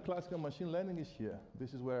data and classical machine learning is here.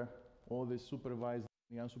 This is where all this supervised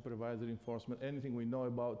and unsupervised reinforcement, anything we know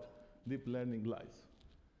about deep learning lies.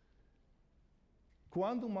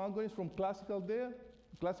 Quantum algorithms from classical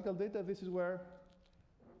data, this is where,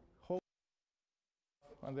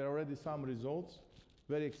 and there are already some results,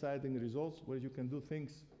 very exciting results, where you can do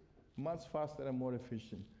things much faster and more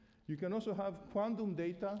efficient. You can also have quantum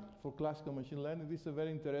data for classical machine learning. This is a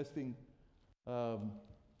very interesting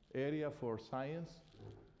area for science,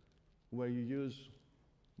 where you use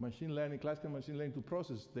machine learning, classical machine learning, to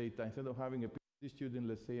process data instead of having a PhD student,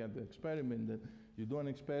 let's say, at the experiment, that you do an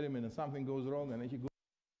experiment and something goes wrong, and then you go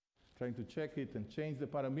trying to check it and change the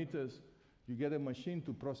parameters. You get a machine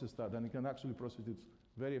to process that, and it can actually process it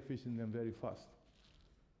very efficient and very fast.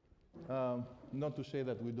 Not to say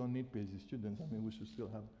that we don't need PhD students. I mean, we should still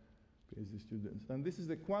have PhD students. And this is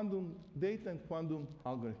the quantum data and quantum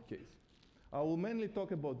algorithm case. I will mainly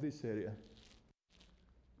talk about this area.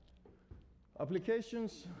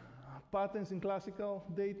 Applications, patterns in classical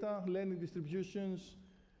data, learning distributions.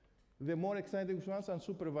 The more exciting ones are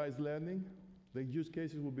supervised learning. The use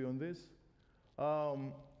cases will be on this.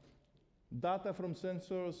 Data from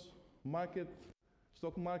sensors, market,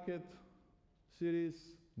 stock market, series,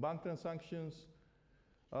 bank transactions.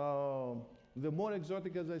 The more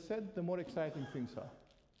exotic, as I said, the more exciting things are.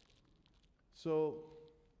 So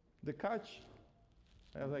the catch,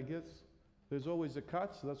 as I guess, there's always a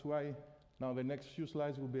catch. That's why now the next few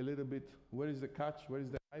slides will be a little bit, where is the catch, where is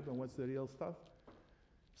the hype, and what's the real stuff?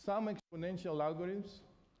 Some exponential algorithms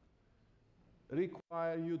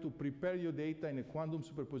require you to prepare your data in a quantum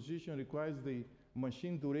superposition, requires the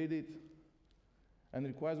machine to read it, and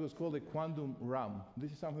requires what's called a quantum RAM.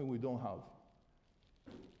 This is something we don't have.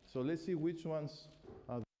 So let's see which ones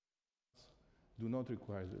do not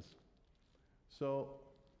require this. So,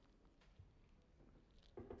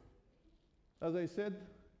 as I said,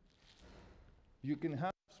 you can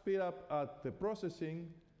have speed up at the processing,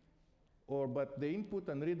 but the input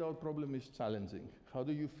and readout problem is challenging. How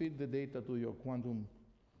do you feed the data to your quantum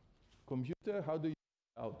computer? How do you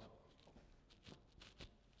read out?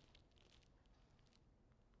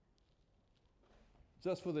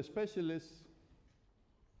 Just for the specialists,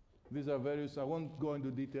 these are various, I won't go into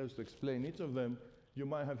details to explain each of them. You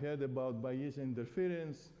might have heard about Bayesian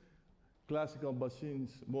interference, classical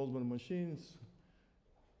machines, Boltzmann machines,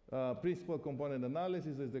 principal component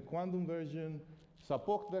analysis is the quantum version,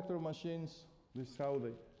 support vector machines. This is how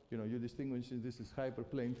you distinguish this is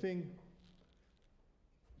hyperplane thing.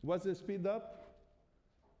 What's the speed up?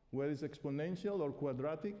 Where is exponential or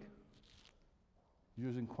quadratic?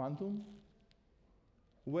 Using quantum.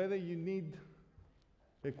 Whether you need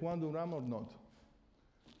a quantum RAM or not.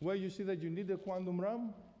 Where you see that you need a quantum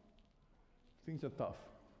RAM, things are tough.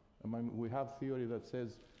 I mean, we have theory that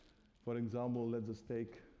says, for example, let's just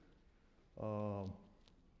take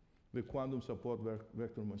the quantum support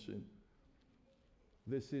vector machine.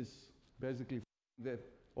 This is basically the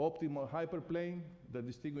optimal hyperplane that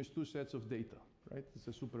distinguishes 2 sets of data, right? It's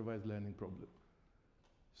a supervised learning problem.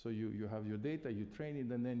 So you have your data, you train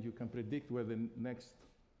it, and then you can predict where the next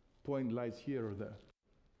point lies here or there.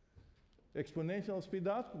 Exponential speed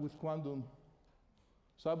up with quantum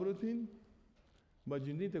subroutine, but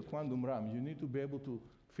you need a quantum RAM. You need to be able to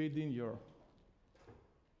feed in your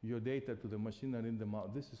data to the machine and in them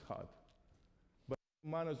out. This is hard. But if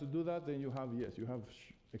you manage to do that, then you have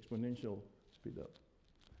exponential speed up.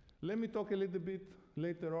 Let me talk a little bit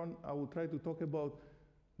later on. I will try to talk about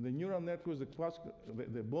the neural networks, the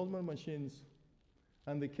Boltzmann machines,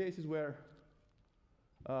 and the cases where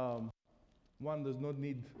one does not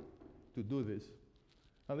need to do this.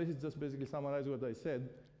 And this is just basically summarize what I said.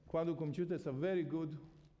 Quantum computers are very good,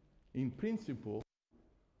 in principle,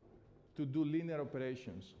 to do linear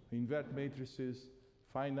operations, invert matrices,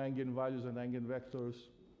 find eigenvalues and eigenvectors,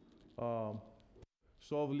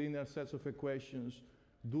 solve linear sets of equations,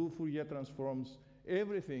 do Fourier transforms,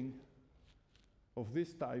 everything of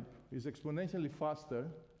this type is exponentially faster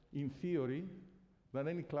in theory than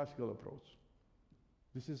any classical approach.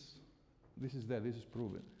 This is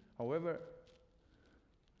proven. However,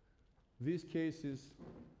 these cases,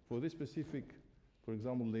 for this specific, for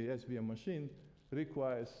example, the SVM machine,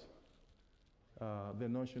 requires the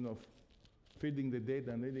notion of feeding the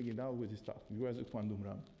data and reading it out with this stuff. It requires a quantum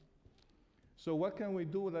RAM. So what can we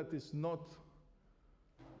do that is not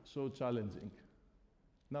so challenging?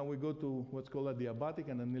 Now we go to what's called adiabatic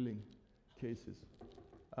and annealing cases.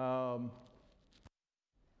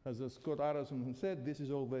 As Scott Arason said, this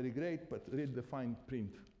is all very great, but read the fine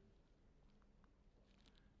print.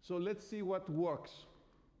 So let's see what works.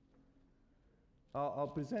 I'll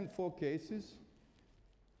present 4 cases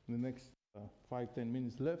in the next 5-10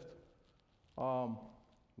 minutes left,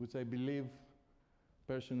 which I believe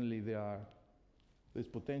personally there's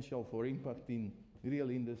potential for impact in real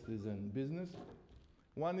industries and business.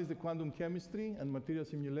 One is the quantum chemistry and material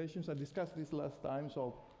simulations. I discussed this last time,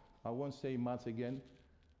 so I won't say much again.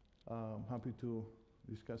 I'm happy to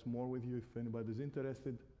discuss more with you if anybody's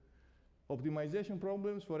interested. Optimization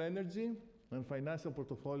problems for energy and financial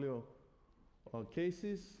portfolio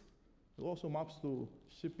cases. It also maps to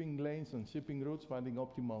shipping lanes and shipping routes, finding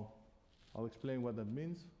optimal. I'll explain what that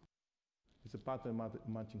means. It's a pattern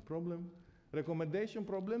matching problem. Recommendation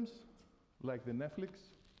problems, like the Netflix.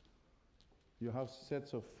 You have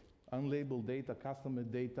sets of unlabeled data, customer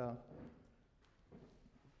data.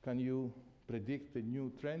 Can you predict a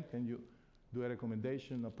new trend? Can you do a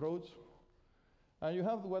recommendation approach? And you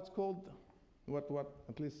have what's called, what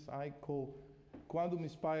at least I call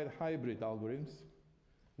quantum-inspired hybrid algorithms,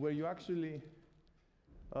 where you actually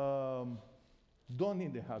don't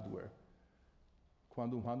need the hardware.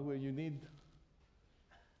 Quantum hardware,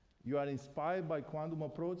 you are inspired by quantum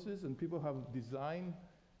approaches, and people have designed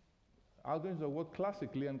algorithms that work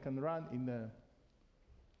classically and can run in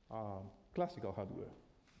classical hardware.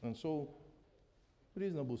 And so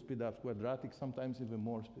reasonable speedups, quadratic, sometimes even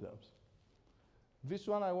more speedups. This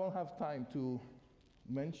one I won't have time to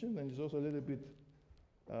mention, and it's also a little bit,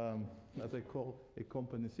 as I call, a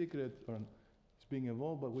company secret, or it's being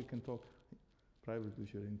evolved, but we can talk privately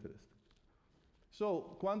if you're interested.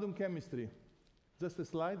 So, quantum chemistry. Just a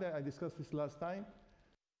slide, I discussed this last time.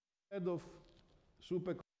 Instead of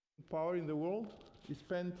supercomputing power in the world is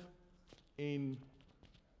spent in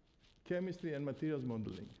chemistry and materials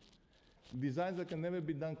modeling. Designs that can never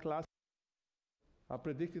be done classically are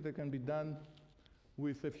predicted that can be done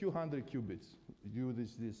with a few hundred qubits, due to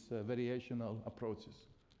these variational approaches.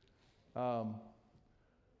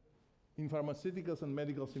 In pharmaceuticals and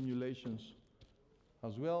medical simulations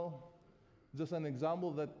as well, just an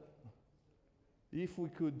example that if we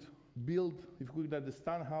could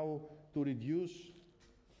understand how to reduce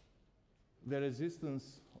the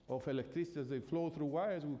resistance of electricity as they flow through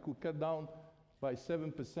wires, we could cut down by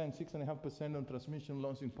 7%, 6.5% on transmission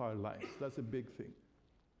loss in power lines. That's a big thing.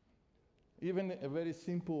 Even a very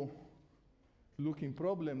simple looking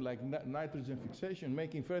problem like nitrogen fixation,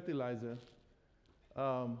 making fertilizer,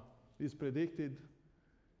 is predicted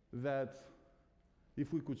that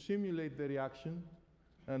if we could simulate the reaction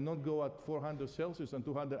and not go at 400 Celsius and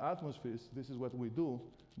 200 atmospheres, this is what we do,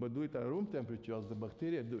 but do it at room temperature as the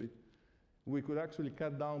bacteria do it, we could actually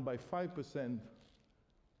cut down by 5%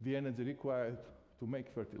 the energy required to make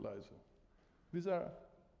fertilizer. These are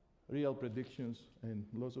real predictions, and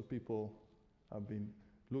lots of people have been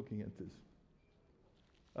looking at this.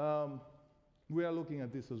 We are looking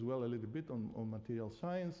at this as well a little bit on material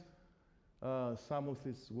science. Some of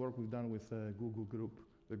this work we've done with the Google group,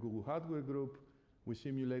 the Google hardware group. We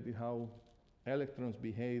simulated how electrons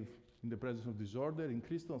behave in the presence of disorder in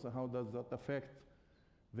crystals, and how does that affect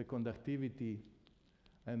the conductivity,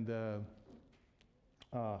 and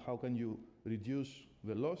how can you reduce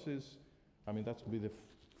the losses. I mean, that would be the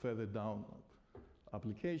further down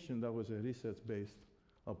application. That was a research-based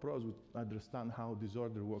approach to understand how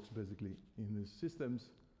disorder works basically in these systems.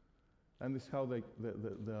 And this is how the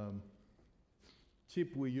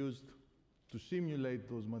chip we used to simulate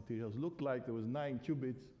those materials looked like. There was 9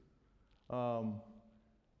 qubits.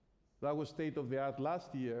 That was state of the art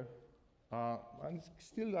last year, and it's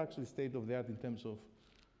still actually state of the art in terms of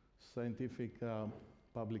scientific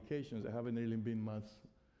publications. There haven't really been much.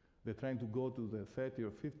 They're trying to go to the 30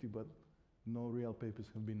 or 50, but no real papers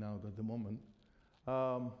have been out at the moment.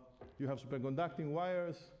 You have superconducting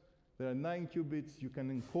wires. There are 9 qubits. You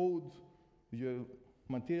can encode your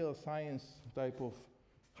material science type of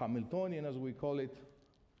Hamiltonian, as we call it,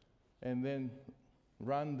 and then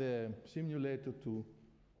run the simulator to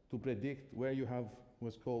predict where you have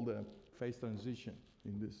what's called a phase transition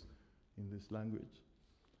in this language.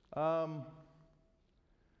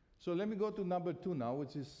 So let me go to number 2 now,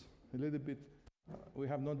 which is a little bit, we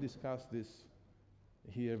have not discussed this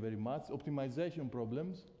here very much, optimization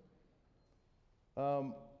problems.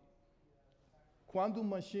 Quantum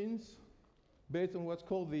machines, based on what's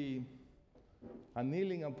called the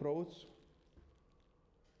annealing approach,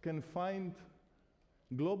 can find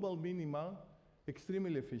global minima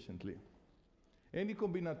extremely efficiently. Any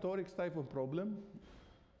combinatorics type of problem,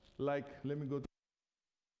 like, let me go to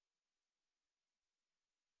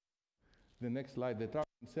the next slide, the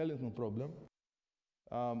traveling Seligman problem,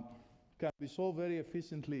 can be solved very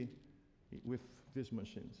efficiently with these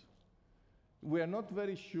machines. We are not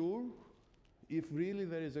very sure if really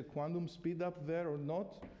there is a quantum speed up there or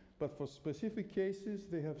not, but for specific cases,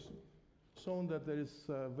 they have shown that there is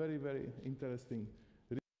very, very interesting.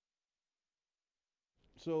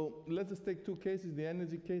 So let's just take 2 cases, the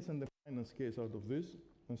energy case and the finance case out of this,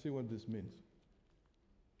 and see what this means.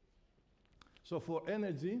 So for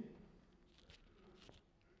energy,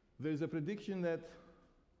 there is a prediction that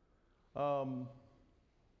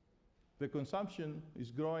the consumption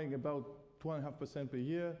is growing about 2.5% per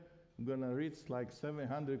year. We're going to reach like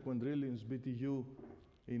 700 quadrillions BTU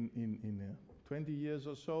in 20 years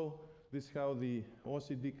or so. This is how the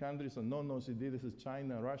OECD countries and non-OECD, this is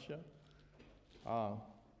China, Russia.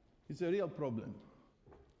 It's a real problem.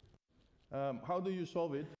 How do you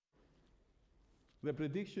solve it? The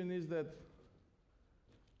prediction is that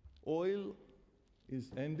oil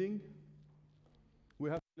is ending. We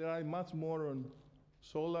have to rely much more on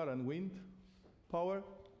solar and wind power.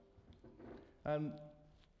 And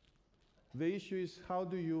the issue is, how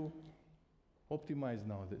do you optimize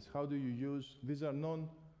now this? How do you use, these are non-stable,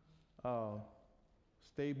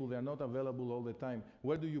 they are not available all the time.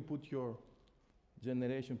 Where do you put your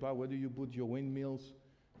generation power? Where do you put your windmills?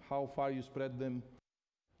 How far you spread them?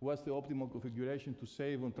 What's the optimal configuration to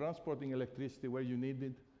save on transporting electricity where you need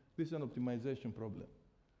it? This is an optimization problem.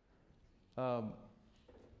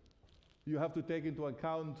 You have to take into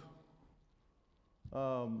account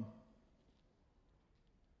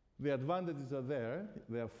the advantages are there,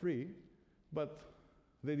 they are free, but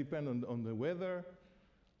they depend on the weather.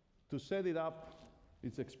 To set it up,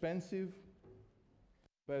 it's expensive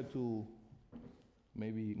compared to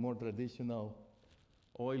maybe more traditional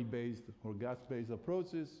oil-based or gas-based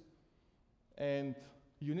approaches. And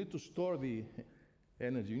you need to store the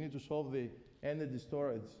energy. You need to solve the energy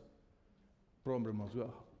storage problem as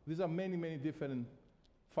well. These are many, many different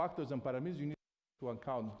factors and parameters you need to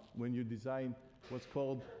account when you design what's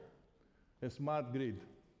called a smart grid.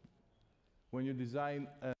 When you design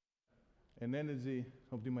an energy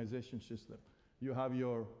optimization system, you have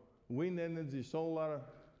your wind energy, solar,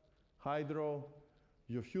 hydro,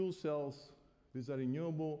 your fuel cells, these are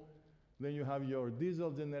renewable. Then you have your diesel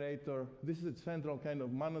generator. This is a central kind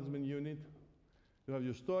of management unit. You have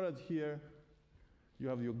your storage here. You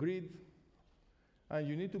have your grid. And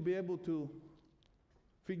you need to be able to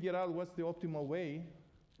figure out what's the optimal way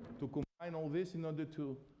to combine all this in order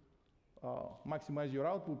to maximize your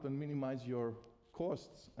output and minimize your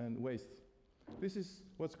costs and wastes. This is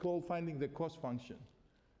what's called finding the cost function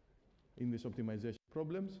in these optimization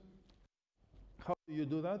problems. How do you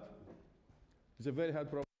do that? It's a very hard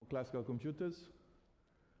problem for classical computers.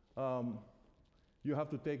 You have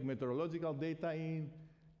to take meteorological data in.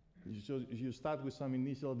 So you start with some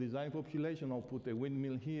initial design population. I'll put a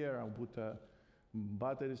windmill here. I'll put a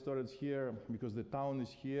battery storage here because the town is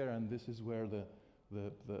here and this is where the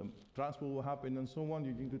transport will happen and so on.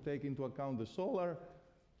 You need to take into account the solar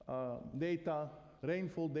data,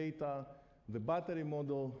 rainfall data, the battery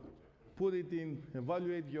model, put it in,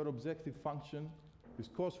 evaluate your objective function, this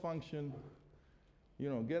cost function,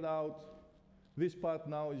 get out. This part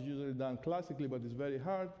now is usually done classically, but it's very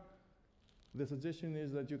hard. The suggestion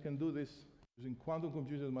is that you can do this using quantum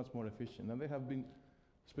computers much more efficient, and there have been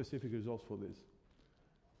specific results for this.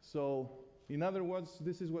 So, in other words,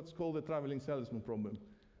 this is what's called the traveling salesman problem.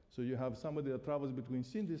 So you have somebody that travels between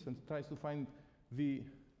cities and tries to find the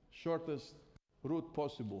shortest route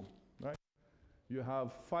possible, right? You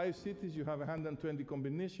have 5 cities, you have 120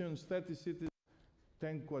 combinations, 30 cities,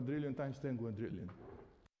 10 quadrillion times 10 quadrillion.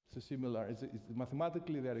 It's similar,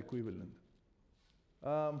 mathematically they're equivalent.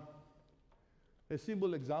 A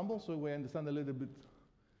simple example, so we understand a little bit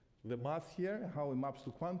the math here, how it maps to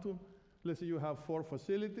quantum. Let's say you have 4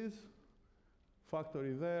 facilities,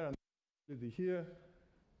 factory there and facility here,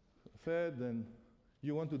 fed, and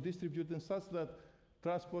you want to distribute them such that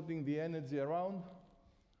transporting the energy around,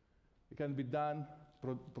 it can be done,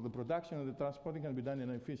 the production and the transporting can be done in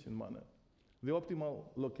an efficient manner. The optimal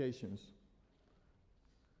locations.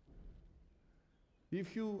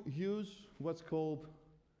 If you use what's called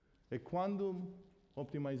a quantum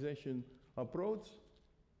optimization approach.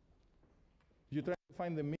 You try to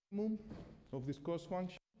find the minimum of this cost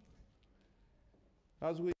function.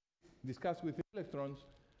 As we discussed with electrons,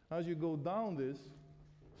 as you go down this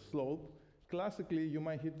slope, classically you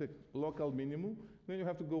might hit the local minimum, then you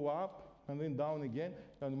have to go up and then down again,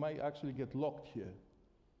 and you might actually get locked here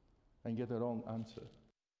and get a wrong answer.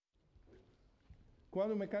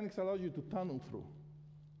 Quantum mechanics allows you to tunnel through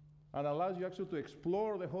and allows you actually to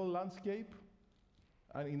explore the whole landscape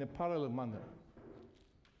and in a parallel manner.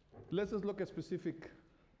 Let's just look at specific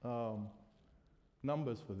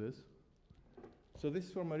numbers for this. So this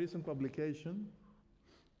is from a recent publication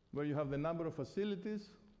where you have the number of facilities,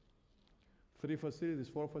 3 facilities,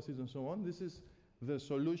 4 facilities, and so on. This is the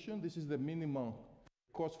solution. This is the minimum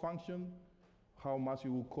cost function, how much it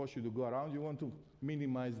will cost you to go around. You want to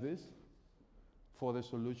minimize this for the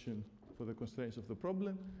solution, for the constraints of the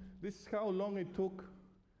problem. This is how long it took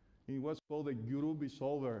in what's called a Gurubi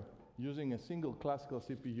solver, using a single classical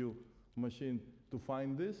CPU machine to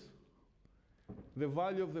find this. The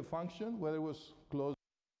value of the function, whether it was closed.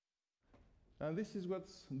 And this is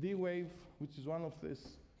what's D-Wave, which is one of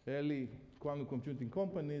these early quantum computing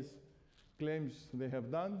companies, claims they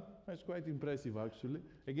have done. It's quite impressive, actually.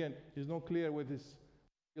 Again, it's not clear whether it's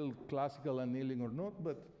still classical annealing or not,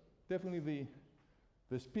 but definitely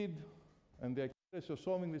the speed and the accuracy of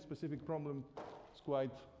solving this specific problem is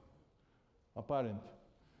quite apparent.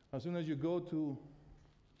 As soon as you go to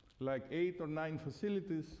like 8 or 9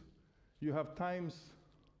 facilities, you have times,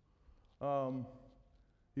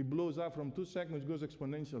 it blows up from 2 seconds, goes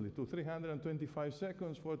exponentially to 325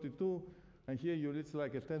 seconds, 42, and here you reach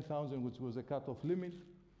like a 10,000, which was a cutoff limit,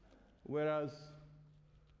 whereas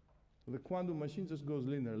the quantum machine just goes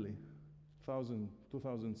linearly, 1,000,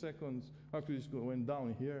 2,000 seconds, actually it went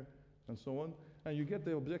down here, and so on, and you get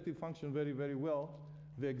the objective function very, very well.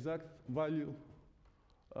 The exact value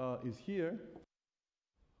is here,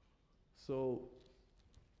 so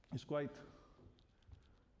it's quite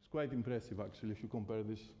impressive, actually, if you compare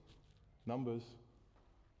these numbers.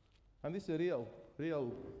 And this is a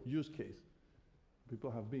real use case.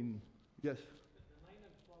 People have been, yes? The 9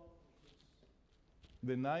 and 12.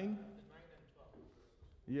 The 9? The 9 and 12.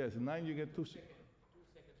 Yes, the 9 you get 2 seconds.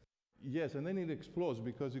 Yes, and then it explodes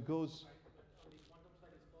because it goes. But on the quantum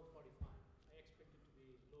side it's 445. I expect it to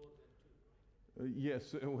be lower than 2.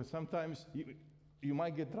 Yes, sometimes you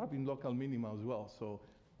might get trapped in local minima as well. So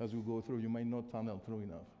as we go through, you might not tunnel through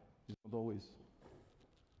enough. It's not always.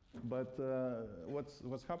 But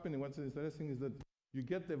what's happening, what's interesting is that you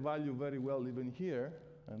get the value very well even here,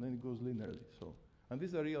 and then it goes linearly. So, and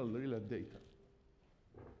these are real data.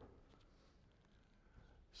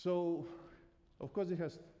 So, of course, it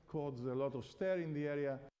has caused a lot of stir in the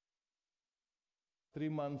area. 3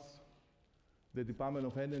 months, the Department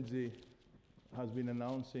of Energy has been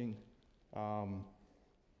announcing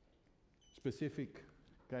specific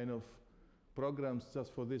kind of programs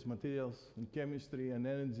just for these materials in chemistry and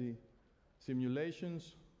energy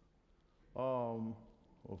simulations of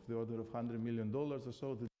the order of $100 million or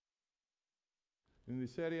so in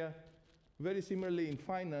this area. Very similarly in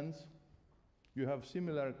finance, you have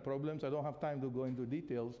similar problems. I don't have time to go into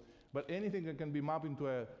details, but anything that can be mapped into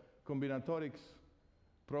a combinatorics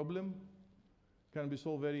problem can be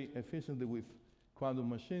solved very efficiently with quantum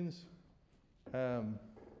machines, and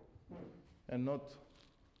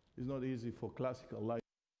it's not easy for classical life.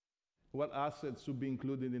 What assets should be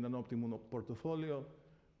included in an optimum portfolio?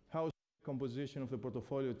 How should the composition of the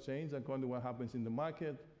portfolio change according to what happens in the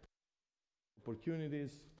market?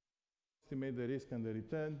 Opportunities, estimate the risk and the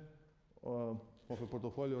return of a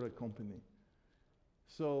portfolio or a company.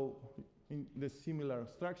 So in the similar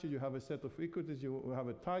structure, you have a set of equities, you have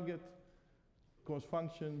a target, cost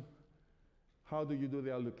function. How do you do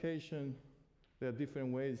the allocation? There are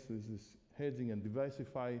different ways. There's this hedging and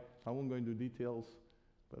diversify. I won't go into details,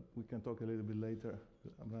 but we can talk a little bit later.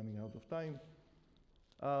 I'm running out of time.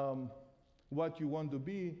 What you want to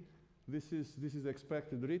be, this is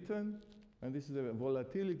expected return, and this is the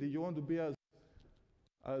volatility. You want to be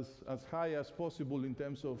as high as possible in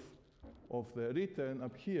terms of the return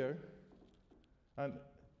up here, and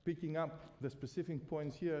picking up the specific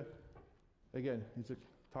points here, again, it's a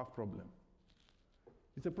tough problem.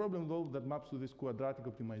 It's a problem, though, that maps to this quadratic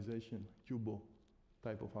optimization, QUBO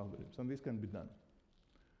type of algorithms, and this can be done.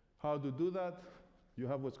 How to do that? You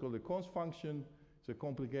have what's called a const function. It's a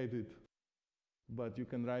complicated, but you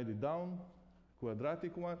can write it down,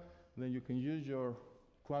 quadratic one. Then you can use your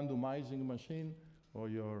quantumizing machine or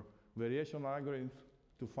your variation algorithm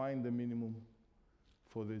to find the minimum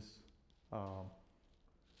for this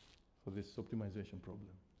optimization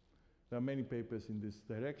problem. There are many papers in this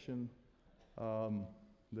direction.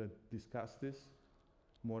 that discuss this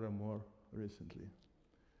more and more recently.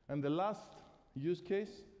 And the last use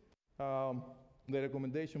case, the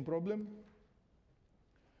recommendation problem.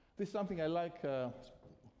 This is something I like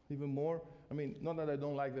even more. I mean, not that I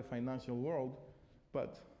don't like the financial world,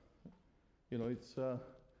 but you know,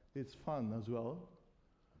 it's fun as well.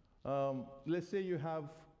 Let's say you have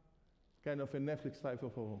kind of a Netflix type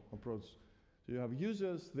of approach. So you have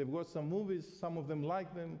users, they've watched some movies, some of them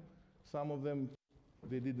like them, some of them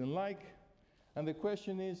they didn't like. And the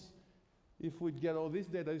question is, if we get all this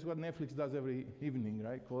data, this is what Netflix does every evening,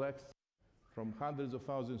 right? Collects from hundreds of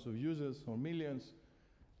thousands of users or millions,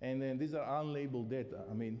 and then these are unlabeled data.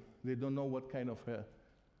 I mean, they don't know what kind of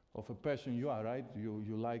a person you are, right? You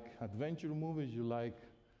like adventure movies, you like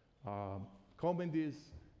comedies,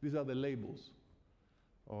 these are the labels.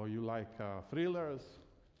 Or you like thrillers.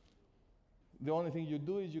 The only thing you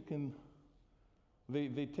do is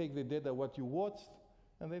they take the data, what you watched,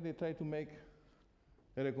 and then they try to make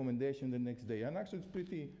a recommendation the next day. And actually it's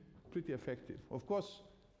pretty effective. Of course,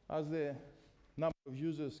 as the number of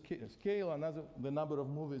users scale and as the number of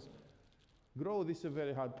movies grow, this is a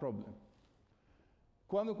very hard problem.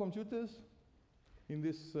 Quantum computers, in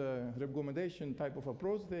this recommendation type of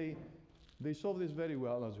approach, they solve this very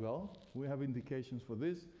well as well. We have indications for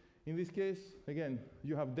this. In this case, again,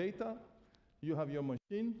 you have data, you have your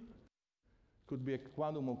machine, could be a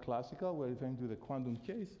quantum or classical, we're referring to the quantum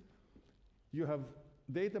case. You have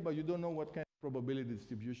data, but you don't know what kind of probability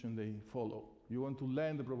distribution they follow. You want to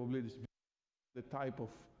learn the probability distribution, the type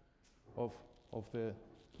of the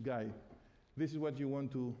guy. This is what you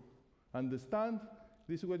want to understand.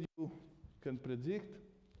 This is what you can predict,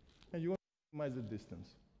 and you want to minimize the distance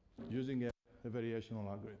using a variational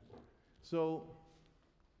algorithm. So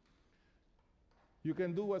you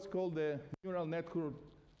can do what's called the neural network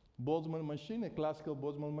Boltzmann machine, a classical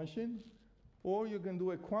Boltzmann machine, or you can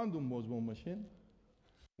do a quantum Boltzmann machine,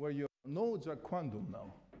 where your nodes are quantum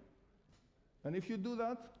now. And if you do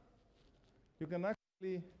that, you can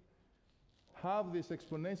actually have this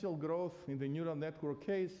exponential growth in the neural network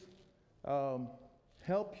case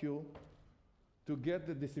help you to get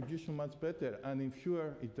the distribution much better and in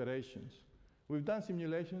fewer iterations. We've done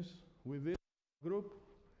simulations with this group,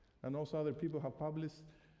 and also other people have published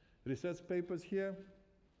research papers here.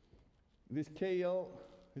 This KL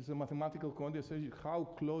is a mathematical quantity that says how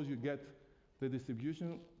close you get the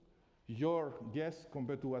distribution, your guess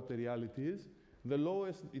compared to what the reality is. The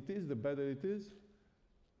lowest it is, the better it is.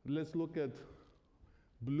 Let's look at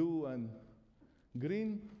blue and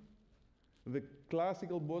green. The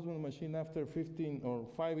classical Boltzmann machine after 15 or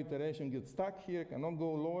 5 iterations gets stuck here, cannot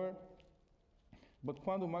go lower. But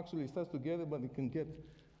quantum actually starts together, but it can get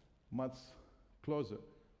much closer.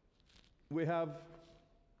 We have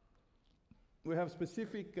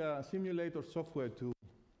specific simulator software to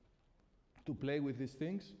play with these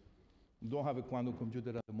things. We don't have a quantum computer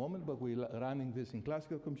at the moment, but we're running this in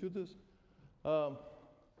classical computers,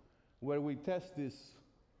 where we test these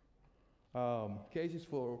cases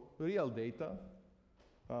for real data.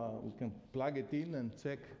 We can plug it in and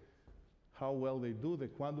check how well they do, the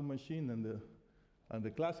quantum machine and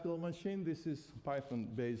the classical machine. This is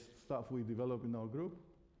Python-based stuff we develop in our group.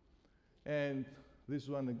 And this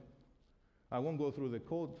one, I won't go through the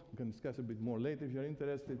code. We can discuss a bit more later if you're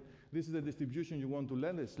interested. This is the distribution you want to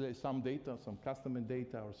learn. It's some data, some customer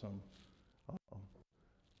data, or some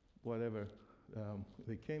whatever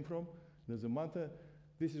they came from. Doesn't matter.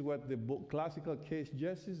 This is what the classical case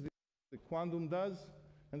guesses. This is what the quantum does.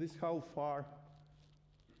 And this is how far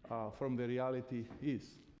from the reality is.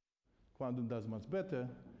 Quantum does much better.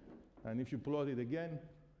 And if you plot it again,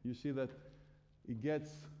 you see that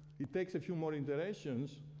it takes a few more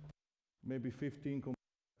iterations, maybe 15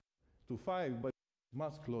 to 5, but it's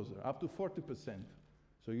much closer, up to 40%.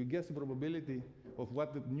 So you guess the probability of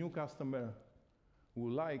what the new customer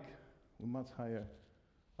will like with much higher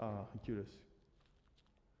accuracy.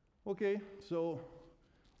 Okay, so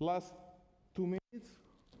last 2 minutes.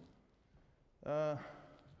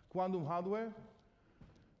 Quantum hardware,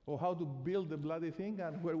 or how to build the bloody thing,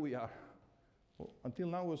 and where we are. Well, until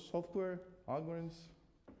now was software, algorithms,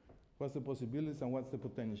 what's the possibilities and what's the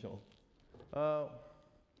potential.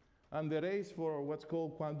 And the race for what's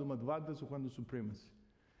called quantum advantage or quantum supremacy.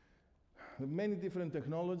 Many different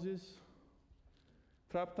technologies,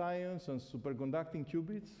 trapped ions and superconducting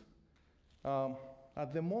qubits,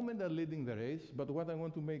 at the moment are leading the race, but what I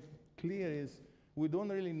want to make clear is we don't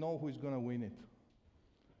really know who's going to win it.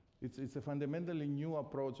 It's a fundamentally new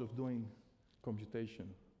approach of doing computation.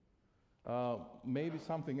 Maybe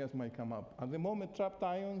something else might come up. At the moment, trapped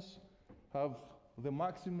ions have the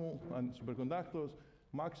maximum, and superconductors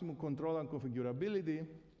maximum control and configurability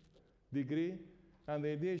degree, and the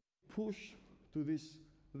idea is to push to this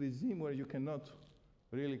regime where you cannot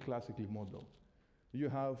really classically model. You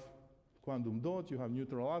have quantum dots, you have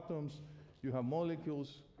neutral atoms, you have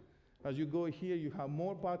molecules. As you go here, you have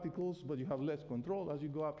more particles, but you have less control. As you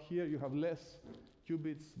go up here, you have less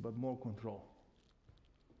qubits, but more control.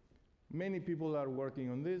 Many people are working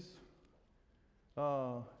on this.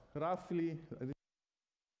 Roughly, this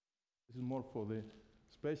is more for the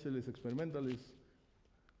specialists, experimentalists,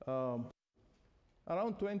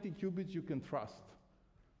 around 20 qubits you can trust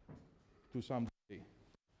to some degree.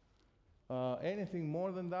 Anything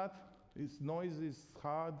more than that is noisy, is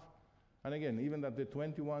hard, and again, even at the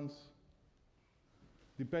 20 ones,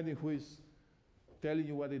 depending who is telling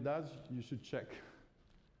you what it does, you should check.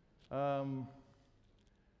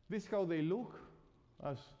 This is how they look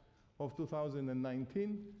as of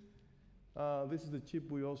 2019. This is the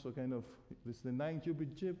chip we also this is the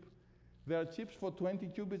 9-qubit chip. There are chips for 20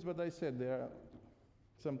 qubits, but I said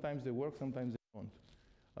sometimes they work, sometimes they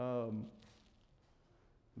don't.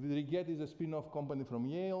 The Rigetti is a spin-off company from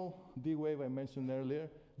Yale. D-Wave I mentioned earlier.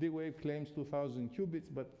 D-Wave claims 2,000 qubits,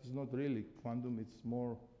 but it's not really quantum, it's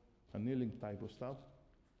more annealing type of stuff.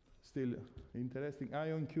 Still interesting.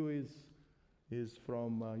 IonQ is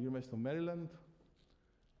from University of Maryland.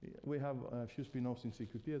 We have a few spin-offs in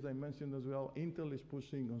CQT, as I mentioned as well. Intel is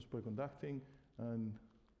pushing on superconducting,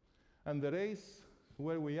 and the race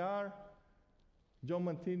where we are, John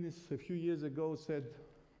Martinez a few years ago said,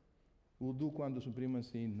 we'll do quantum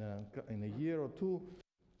supremacy in a year or two.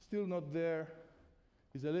 Still not there.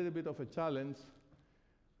 It's a little bit of a challenge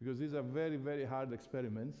because these are very, very hard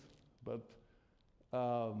experiments, but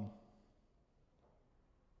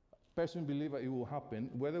personally believe it will happen.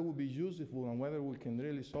 Whether it will be useful and whether we can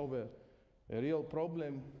really solve a real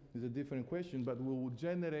problem is a different question, but we will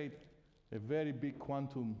generate a very big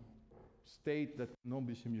quantum state that cannot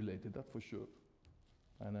be simulated, that's for sure.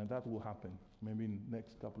 And that will happen, maybe in the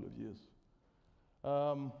next couple of years.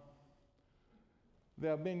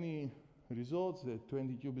 There are many results, the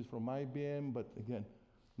 20 qubits from IBM, but again,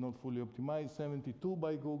 not fully optimized, 72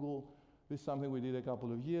 by Google. This is something we did a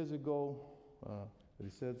couple of years ago,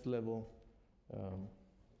 research level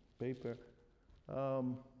paper.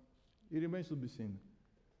 It remains to be seen.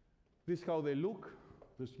 This is how they look.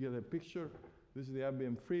 Just to get a picture. This is the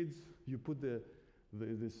IBM Fritz. You put this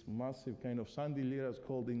massive kind of sandy layers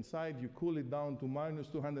cold inside. You cool it down to minus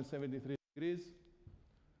 273 degrees.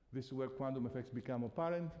 This is where quantum effects become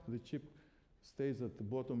apparent. The chip stays at the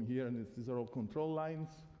bottom here, and these are all control lines.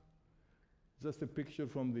 Just a picture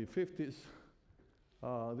from the 50s.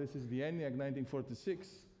 This is the ENIAC 1946.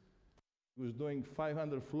 It was doing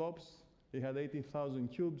 500 flops. It had 18,000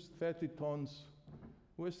 cubes, 30 tons.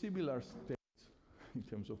 We're similar states in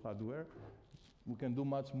terms of hardware. We can do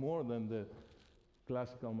much more than the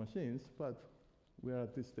classical machines, but we are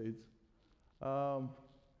at this stage. I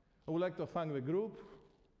would like to thank the group.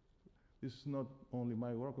 This is not only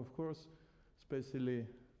my work, of course, especially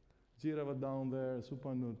Jirava down there,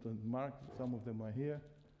 Supanut and Mark, some of them are here.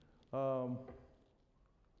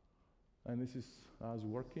 And this is us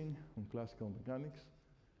working on classical mechanics.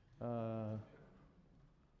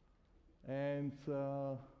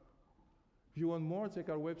 If you want more, check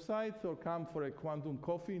our website or come for a quantum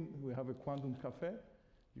coffee. We have a quantum cafe.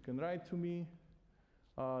 You can write to me.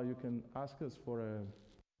 You can ask us for a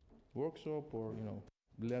workshop or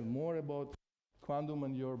learn more about quantum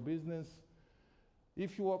and your business.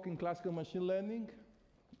 If you work in classical machine learning,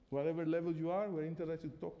 whatever level you are, we're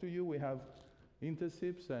interested to talk to you. We have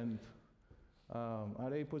internships and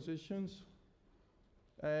array positions.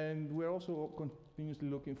 And we're also continuously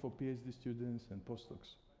looking for PhD students and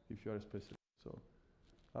postdocs if you are a specialist. So,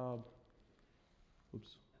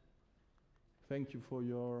 thank you for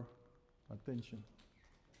your attention.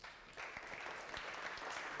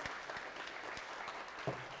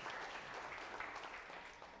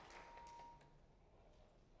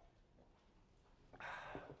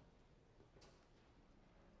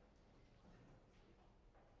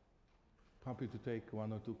 Happy to take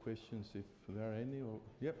one or two questions if there are any. Or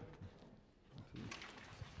yep.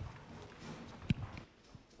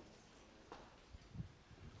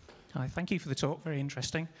 Hi, thank you for the talk, very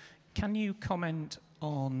interesting. Can you comment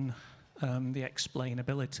on the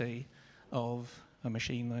explainability of a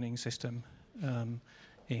machine learning system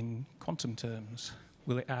in quantum terms?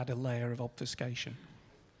 Will it add a layer of obfuscation?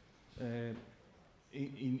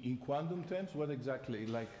 In quantum terms, what exactly?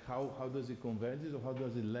 Like how does it converge or how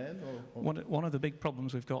does it learn? Or One of the big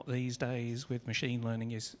problems we've got these days with machine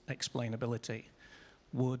learning is explainability.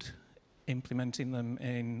 Would implementing them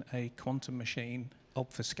in a quantum machine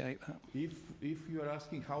obfuscate that? If you are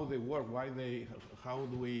asking how they work, how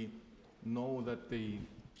do we know that they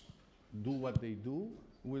do what they do,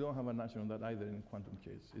 we don't have an answer on that either in quantum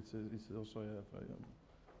case. It's also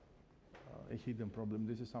a hidden problem.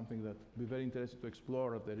 This is something that we're very interested to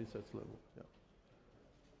explore at the research level. Yeah.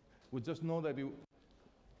 We just know that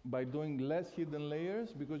by doing less hidden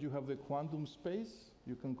layers, because you have the quantum space,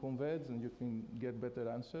 you can converge and you can get better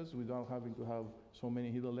answers without having to have so many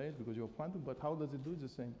hidden layers because you have quantum. But how does it do? It's the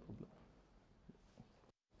same problem.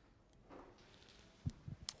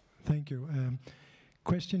 Thank you.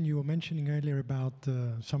 Question you were mentioning earlier about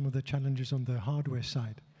some of the challenges on the hardware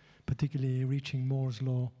side, particularly reaching Moore's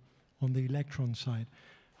law on the electron side.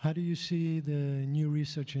 How do you see the new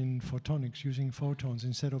research in photonics, using photons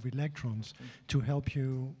instead of electrons, to help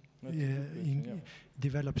you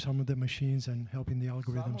develop some of the machines and helping the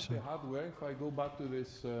algorithms? Some of the hardware, if I go back to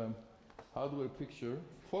this hardware picture,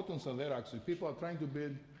 photons are there actually. People are trying to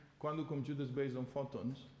build quantum computers based on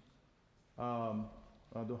photons. I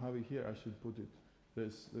don't have it here, I should put it.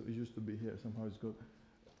 It used to be here, somehow it's good.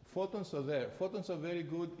 Photons are there. Photons are very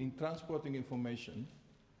good in transporting information.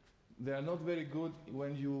 They are not very good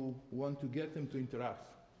when you want to get them to interact.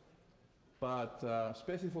 But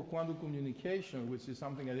especially for quantum communication, which is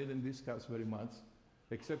something I didn't discuss very much,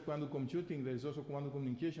 except quantum computing, there is also quantum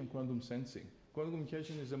communication, quantum sensing. Quantum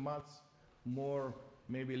communication is a much more,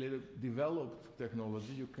 maybe a little developed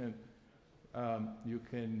technology. You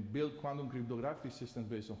can build quantum cryptographic systems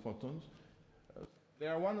based on photons.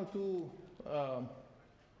 There are one or two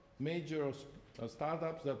major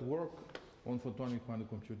startups that work on photonic quantum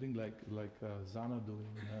computing, like Xanadu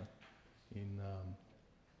in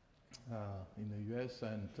the US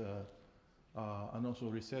and also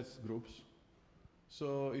research groups.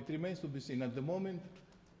 So it remains to be seen. At the moment,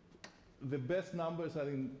 the best numbers are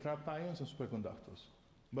in trapped ions and superconductors.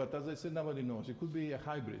 But as I said, nobody knows. It could be a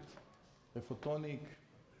hybrid, a photonic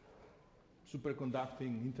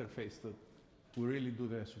superconducting interface that will really do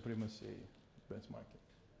the supremacy benchmarking.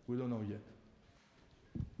 We don't know yet.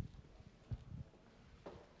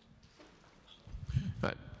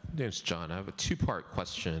 My name's John. I have a two-part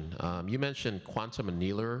question. You mentioned quantum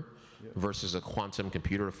annealer versus a quantum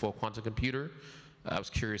computer, a full quantum computer. I was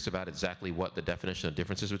curious about exactly what the definition of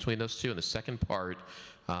differences between those two. And the second part,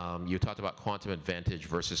 you talked about quantum advantage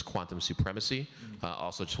versus quantum supremacy.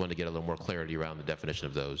 Also just wanted to get a little more clarity around the definition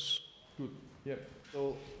of those. Good. Yeah.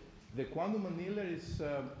 So the quantum annealer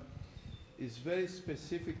is very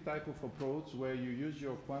specific type of approach where you use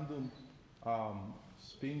your quantum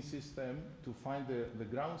spin system to find the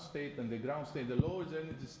ground state, and the ground state, the lowest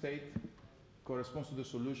energy state, corresponds to the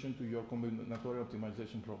solution to your combinatorial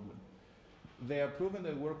optimization problem. They are proven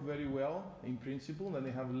they work very well in principle, and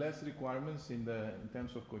they have less requirements in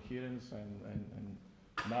terms of coherence and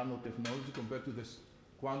nanotechnology compared to this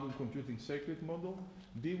quantum computing circuit model.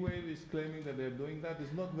 D-Wave is claiming that they're doing that.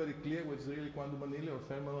 It's not very clear what's really quantum annealing or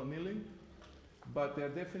thermal annealing, but they're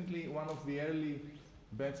definitely one of the early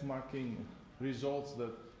benchmarking results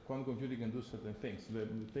that quantum computing can do certain things. The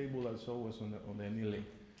table I saw was on the annealing.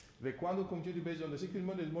 The quantum computing based on the circuit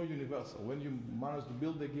model is more universal. When you manage to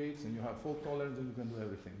build the gates and you have fault tolerance, then you can do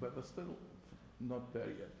everything. But that's still not there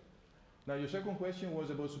yet. Now, your second question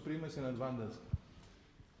was about supremacy and advantage.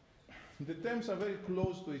 The terms are very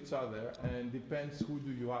close to each other, and depends who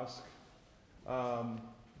do you ask.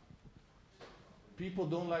 People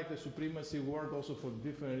don't like the supremacy word also for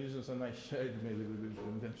different reasons, and I shared maybe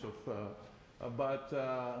in terms of,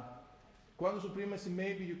 quantum supremacy,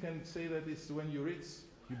 maybe you can say that it's when you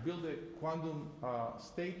build a quantum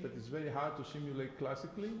state that is very hard to simulate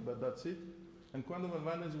classically, but that's it. And quantum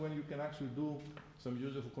advantage is when you can actually do some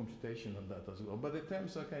useful computation on that as well. But the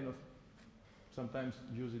terms are kind of sometimes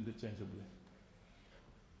used interchangeably.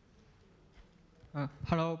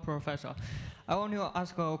 Hello, Professor. I want to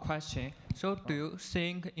ask a question. So do you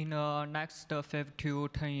think in the next 5 to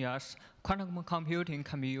 10 years, quantum computing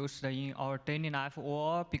can be used in our daily life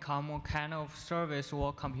or become a kind of service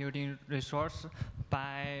or computing resource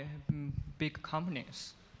by big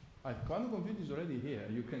companies? Quantum computing is already here.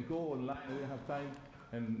 You can go online, we have time,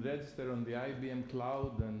 and register on the IBM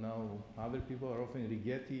cloud, and now other people are offering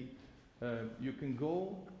Rigetti. You can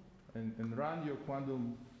go and run your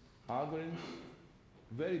quantum algorithms,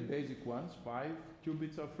 very basic ones. 5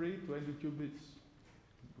 qubits are free, 20 qubits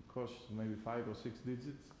cost maybe 5 or 6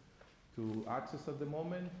 digits to access at the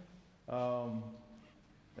moment.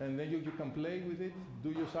 And then you can play with it,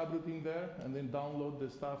 do your subroutine there, and then download the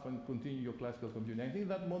stuff and continue your classical computing. I think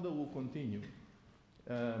that model will continue,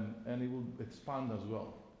 and it will expand as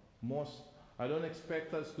well. I don't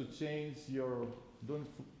expect us to change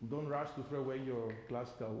don't rush to throw away your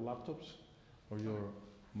classical laptops. or your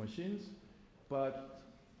machines, but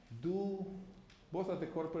do both at the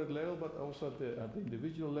corporate level, but also at the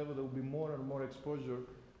individual level, there will be more and more exposure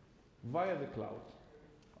via the cloud.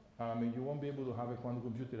 I mean, you won't be able to have a quantum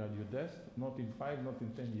computer at your desk, not in 5, not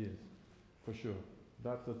in 10 years, for sure.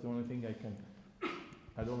 That's the only thing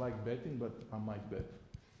I don't like betting, but I might bet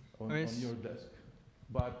on your desk.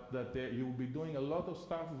 But that you will be doing a lot of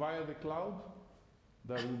stuff via the cloud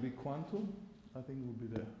that will be quantum, I think will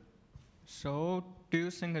be there. So, do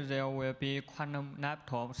you think there will be quantum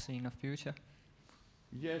laptops in the future?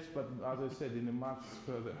 Yes, but as I said, in a much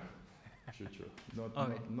further future. Not.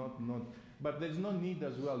 But there's no need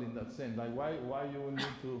as well in that sense. Like why you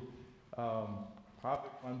need to have a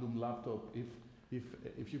quantum laptop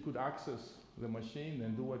if you could access the machine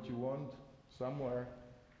and do what you want somewhere,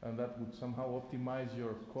 and that would somehow optimize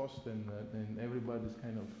your cost and everybody's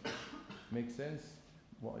kind of makes sense.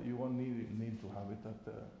 Well, you won't need to have it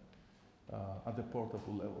at the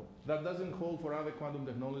portable level. That doesn't hold for other quantum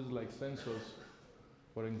technologies like sensors,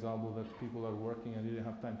 for example, that people are working and didn't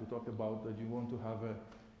have time to talk about, that you want to have a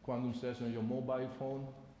quantum sensor on your mobile phone,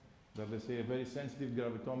 that they say a very sensitive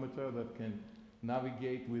gravitometer that can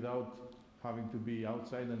navigate without having to be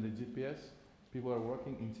outside on the GPS. People are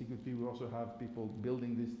working. In CQT, we also have people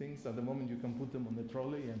building these things. At the moment, you can put them on the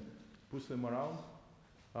trolley and push them around.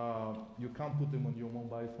 You can't put them on your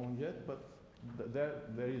mobile phone yet, but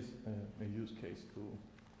there is a use case to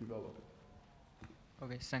develop it.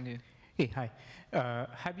 Okay, thank you. Hey, hi.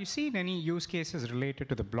 Have you seen any use cases related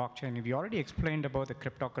to the blockchain? You already explained about the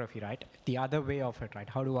cryptography, right? The other way of it, right?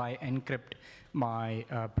 How do I encrypt my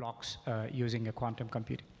blocks using a quantum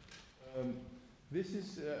computing? This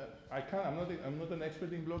is, I'm not an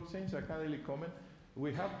expert in blockchains, I can't really comment.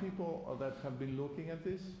 We have people that have been looking at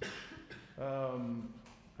this.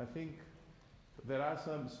 I think there are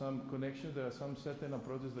some connections, there are some certain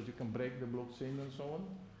approaches that you can break the blockchain and so on,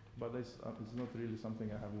 but it's not really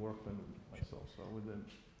something I have worked on myself, so I wouldn't.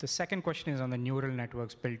 The second question is on the neural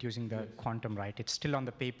networks built using the quantum, right? It's still on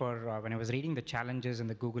the paper. When I was reading the challenges in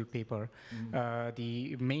the Google paper,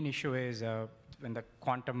 the main issue is when the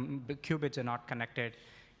quantum qubits are not connected,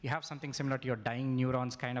 you have something similar to your dying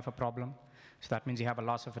neurons kind of a problem. So that means you have a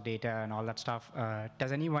loss of data and all that stuff.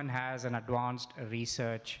 Does anyone has an advanced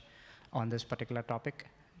research on this particular topic?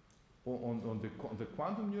 On the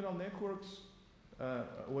quantum neural networks,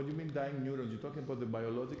 what do you mean dying neurons? You're talking about the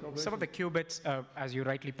biological version? Some of the qubits, as you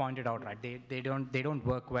rightly pointed out, right? They don't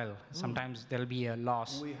work well. Sometimes there'll be a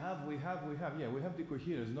loss. We have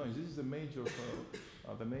decoherence noise. This is the major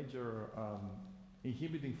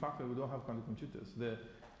inhibiting factor. We don't have quantum computers.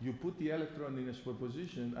 You put the electron in a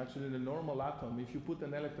superposition. Actually, in a normal atom, if you put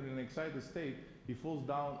an electron in an excited state, it falls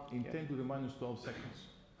down in 10 to the minus 12 seconds.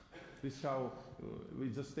 This is how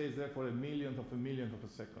it just stays there for a millionth of a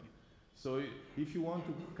second. So if you want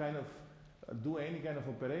to kind of do any kind of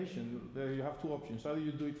operation, there you have two options. Either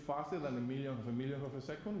you do it faster than a millionth of a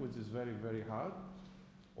second, which is very, very hard,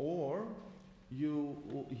 or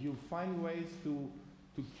you find ways to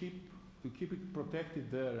keep it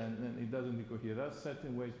protected there and it doesn't decohere. There's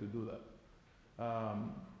certain ways to do that.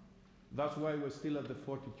 That's why we're still at the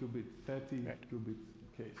 40 qubit, 30 qubit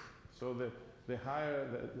case. So the higher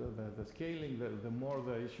the scaling, the more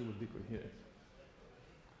the issue with decoherence.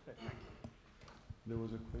 There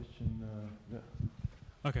was a question there.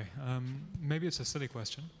 Okay, maybe it's a silly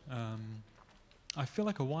question. I feel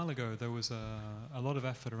like a while ago there was a lot of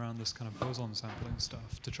effort around this kind of boson sampling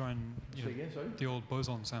stuff to try and, the old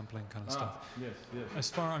boson sampling kind of stuff. Yes. As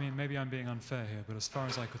far, I mean, maybe I'm being unfair here, but as far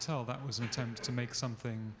as I could tell, that was an attempt to make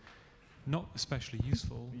something not especially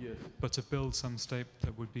useful, but to build some state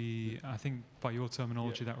that would be, I think by your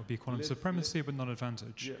terminology, that would be quantum supremacy, but not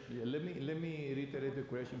advantage. Let me reiterate the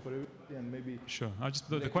question for everybody and maybe... Sure.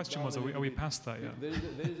 The question was, are we past that yet? There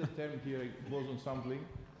is a term here, boson sampling.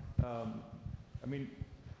 I mean,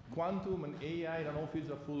 quantum and AI and all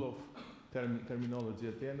fields are full of terminology.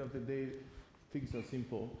 At the end of the day, things are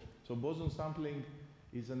simple. So boson sampling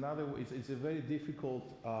is another, it's a very difficult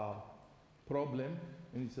problem,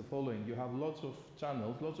 and it's the following. You have lots of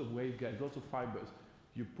channels, lots of waveguides, lots of fibers.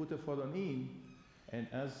 You put a photon in, and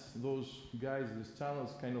as those these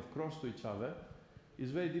channels kind of cross to each other,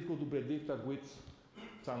 it's very difficult to predict at which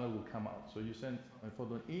channel will come out. So you send a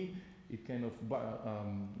photon in, it kind of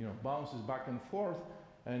bounces back and forth,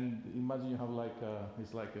 and imagine you have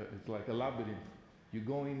it's like a labyrinth. You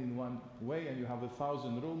go in one way, and you have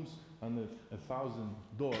 1,000 rooms and 1,000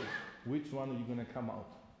 doors. Which one are you going to come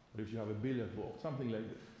out? Or if you have a billiard ball, something like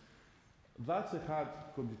this. That's a hard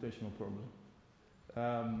computational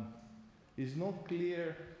problem. It's not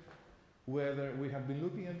clear whether we have been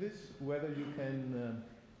looking at this, whether you can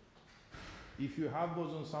if you have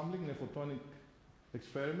boson sampling in a photonic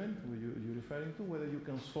experiment, you're referring to, whether you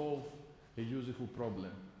can solve a useful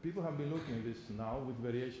problem. People have been looking at this now with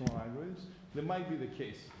variational algorithms. That might be the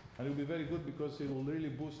case. And it will be very good because it will really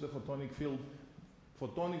boost the photonic field.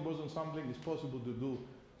 Photonic boson sampling is possible to do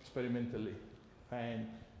experimentally. And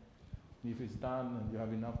if it's done and you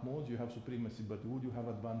have enough modes, you have supremacy. But would you have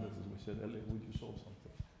advantage, as we said earlier? Would you solve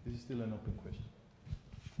something? This is still an open question.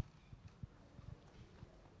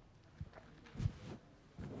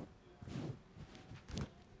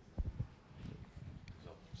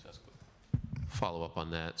 Follow up on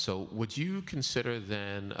that. So would you consider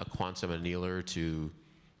then a quantum annealer to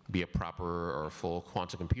be a proper or a full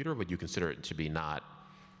quantum computer? Or would you consider it to be not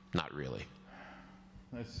really?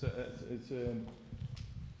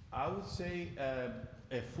 I would say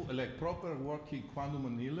like proper working quantum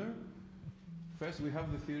annealer. First, we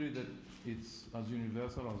have the theory that it's as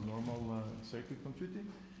universal as normal circuit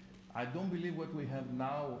computing. I don't believe what we have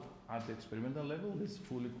now at the experimental level is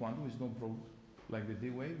fully quantum. It's not like the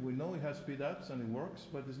D-wave. We know it has speed-ups and it works,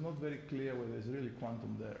 but it's not very clear whether there's really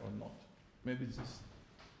quantum there or not. Maybe it's just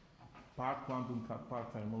part quantum,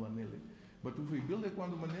 part thermal annealing. But if we build a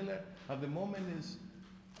quantum annealer, at the moment is,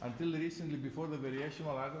 until recently, before the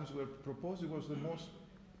variational algorithms were proposed, it was the most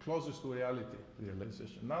closest to reality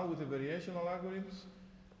realization. Now with the variational algorithms,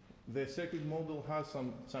 the circuit model has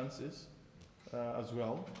some chances as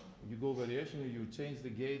well. You go variational, you change the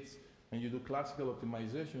gates, and you do classical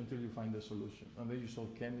optimization until you find a solution. And then you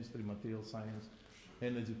solve chemistry, material science,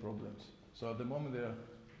 energy problems. So at the moment,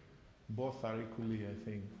 both are equally, I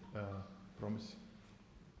think, promising.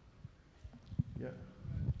 Yeah.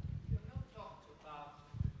 You have not talked about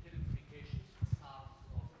the telecommunications part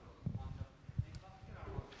of quantum, in particular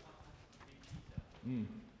about quantum repeater. Mm.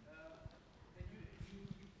 And you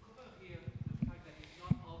cover here the fact that it's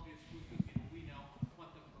not obvious who's going to be the winner of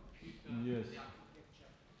quantum computer Yes. and the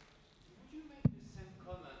architecture. Would you make the same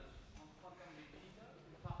comment on quantum repeater,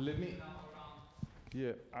 in Let me- particular around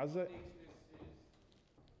Yeah, as the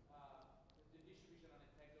distribution and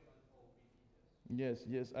entanglement of repeaters?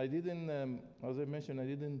 yes, I didn't, as I mentioned, I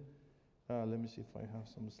didn't, let me see if I have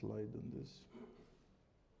some slide on this.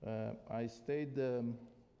 I stayed,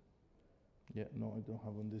 yeah, no, I don't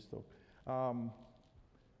have on this talk.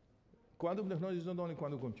 Quantum technology is not only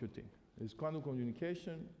quantum computing. It's quantum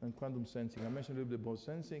communication and quantum sensing. I mentioned a little bit about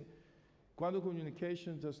sensing. Quantum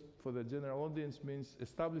communication, just for the general audience, means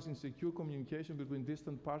establishing secure communication between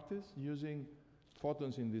distant parties using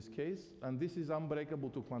photons in this case, and this is unbreakable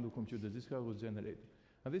to quantum computers. This is how it was generated.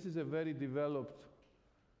 And this is a very developed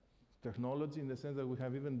technology in the sense that we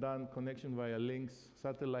have even done connection via links,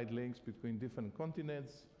 satellite links between different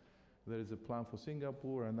continents. There is a plan for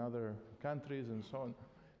Singapore and other countries and so on.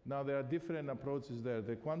 Now there are different approaches there.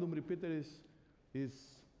 The quantum repeater is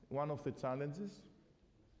one of the challenges.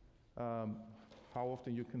 How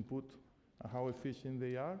often you can put, how efficient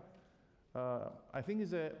they are. I think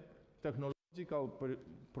it's a technological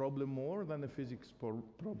problem more than a physics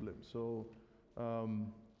problem. So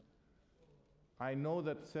I know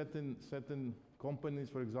that certain companies,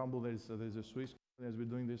 for example, there's a Swiss company that has been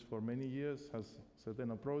doing this for many years, has certain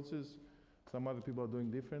approaches. Some other people are doing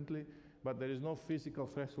differently, but there is no physical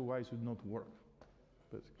threshold why it should not work,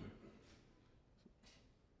 basically.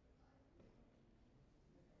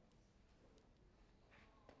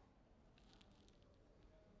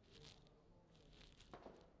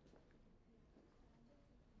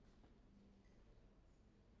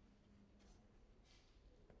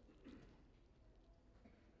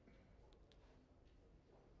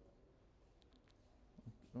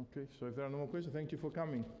 Okay, so if there are no more questions, thank you for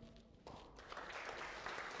coming.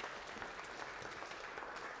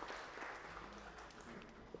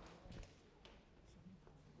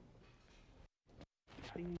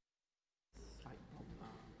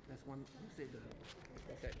 That's one, you said,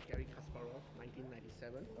 Gary Kasparov,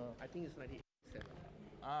 1997. I think it's 1987.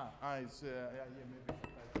 It's, yeah, maybe.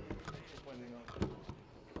 Thanks for pointing out.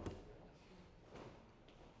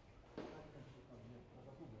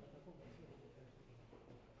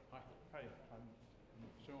 Hi, I'm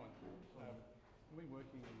Sean. I've been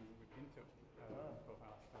working with Intel for the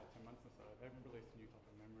past 10 months or so. They've released a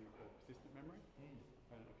new type of memory called persistent memory.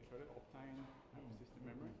 I don't know if you've heard it, Optane persistent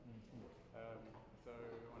memory. So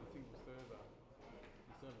on a single server,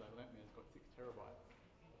 the server they lent me has got 6 terabytes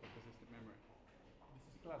of persistent memory.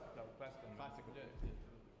 This is classical. Yeah.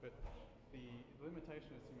 But the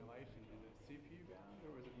limitation of simulation, is it CPU bound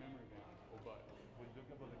or is it memory bound, or both? We're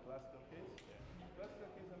talking about the classical case? Yeah. Classical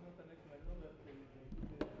case, I'm not an expert. I know that they do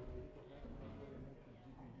the GPUs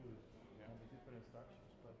and the different instructions,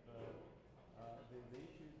 but the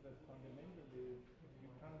issue is that fundamentally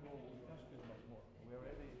you can't squeeze much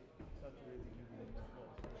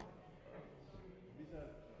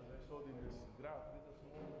in this graph. These are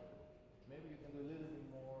small. Maybe you can do a little bit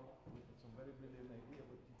more with some very brilliant idea,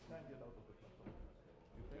 but you can't get out of the plateau.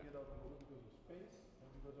 You can't get out of it because of space and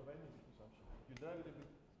because of energy consumption. You drive it a bit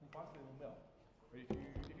faster, it will melt. But if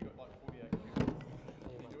you got like 48 can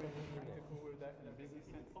you do anything practical with that in a business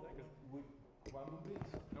sense? With quantum bits?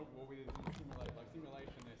 No, well, with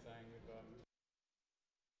simulation, they're saying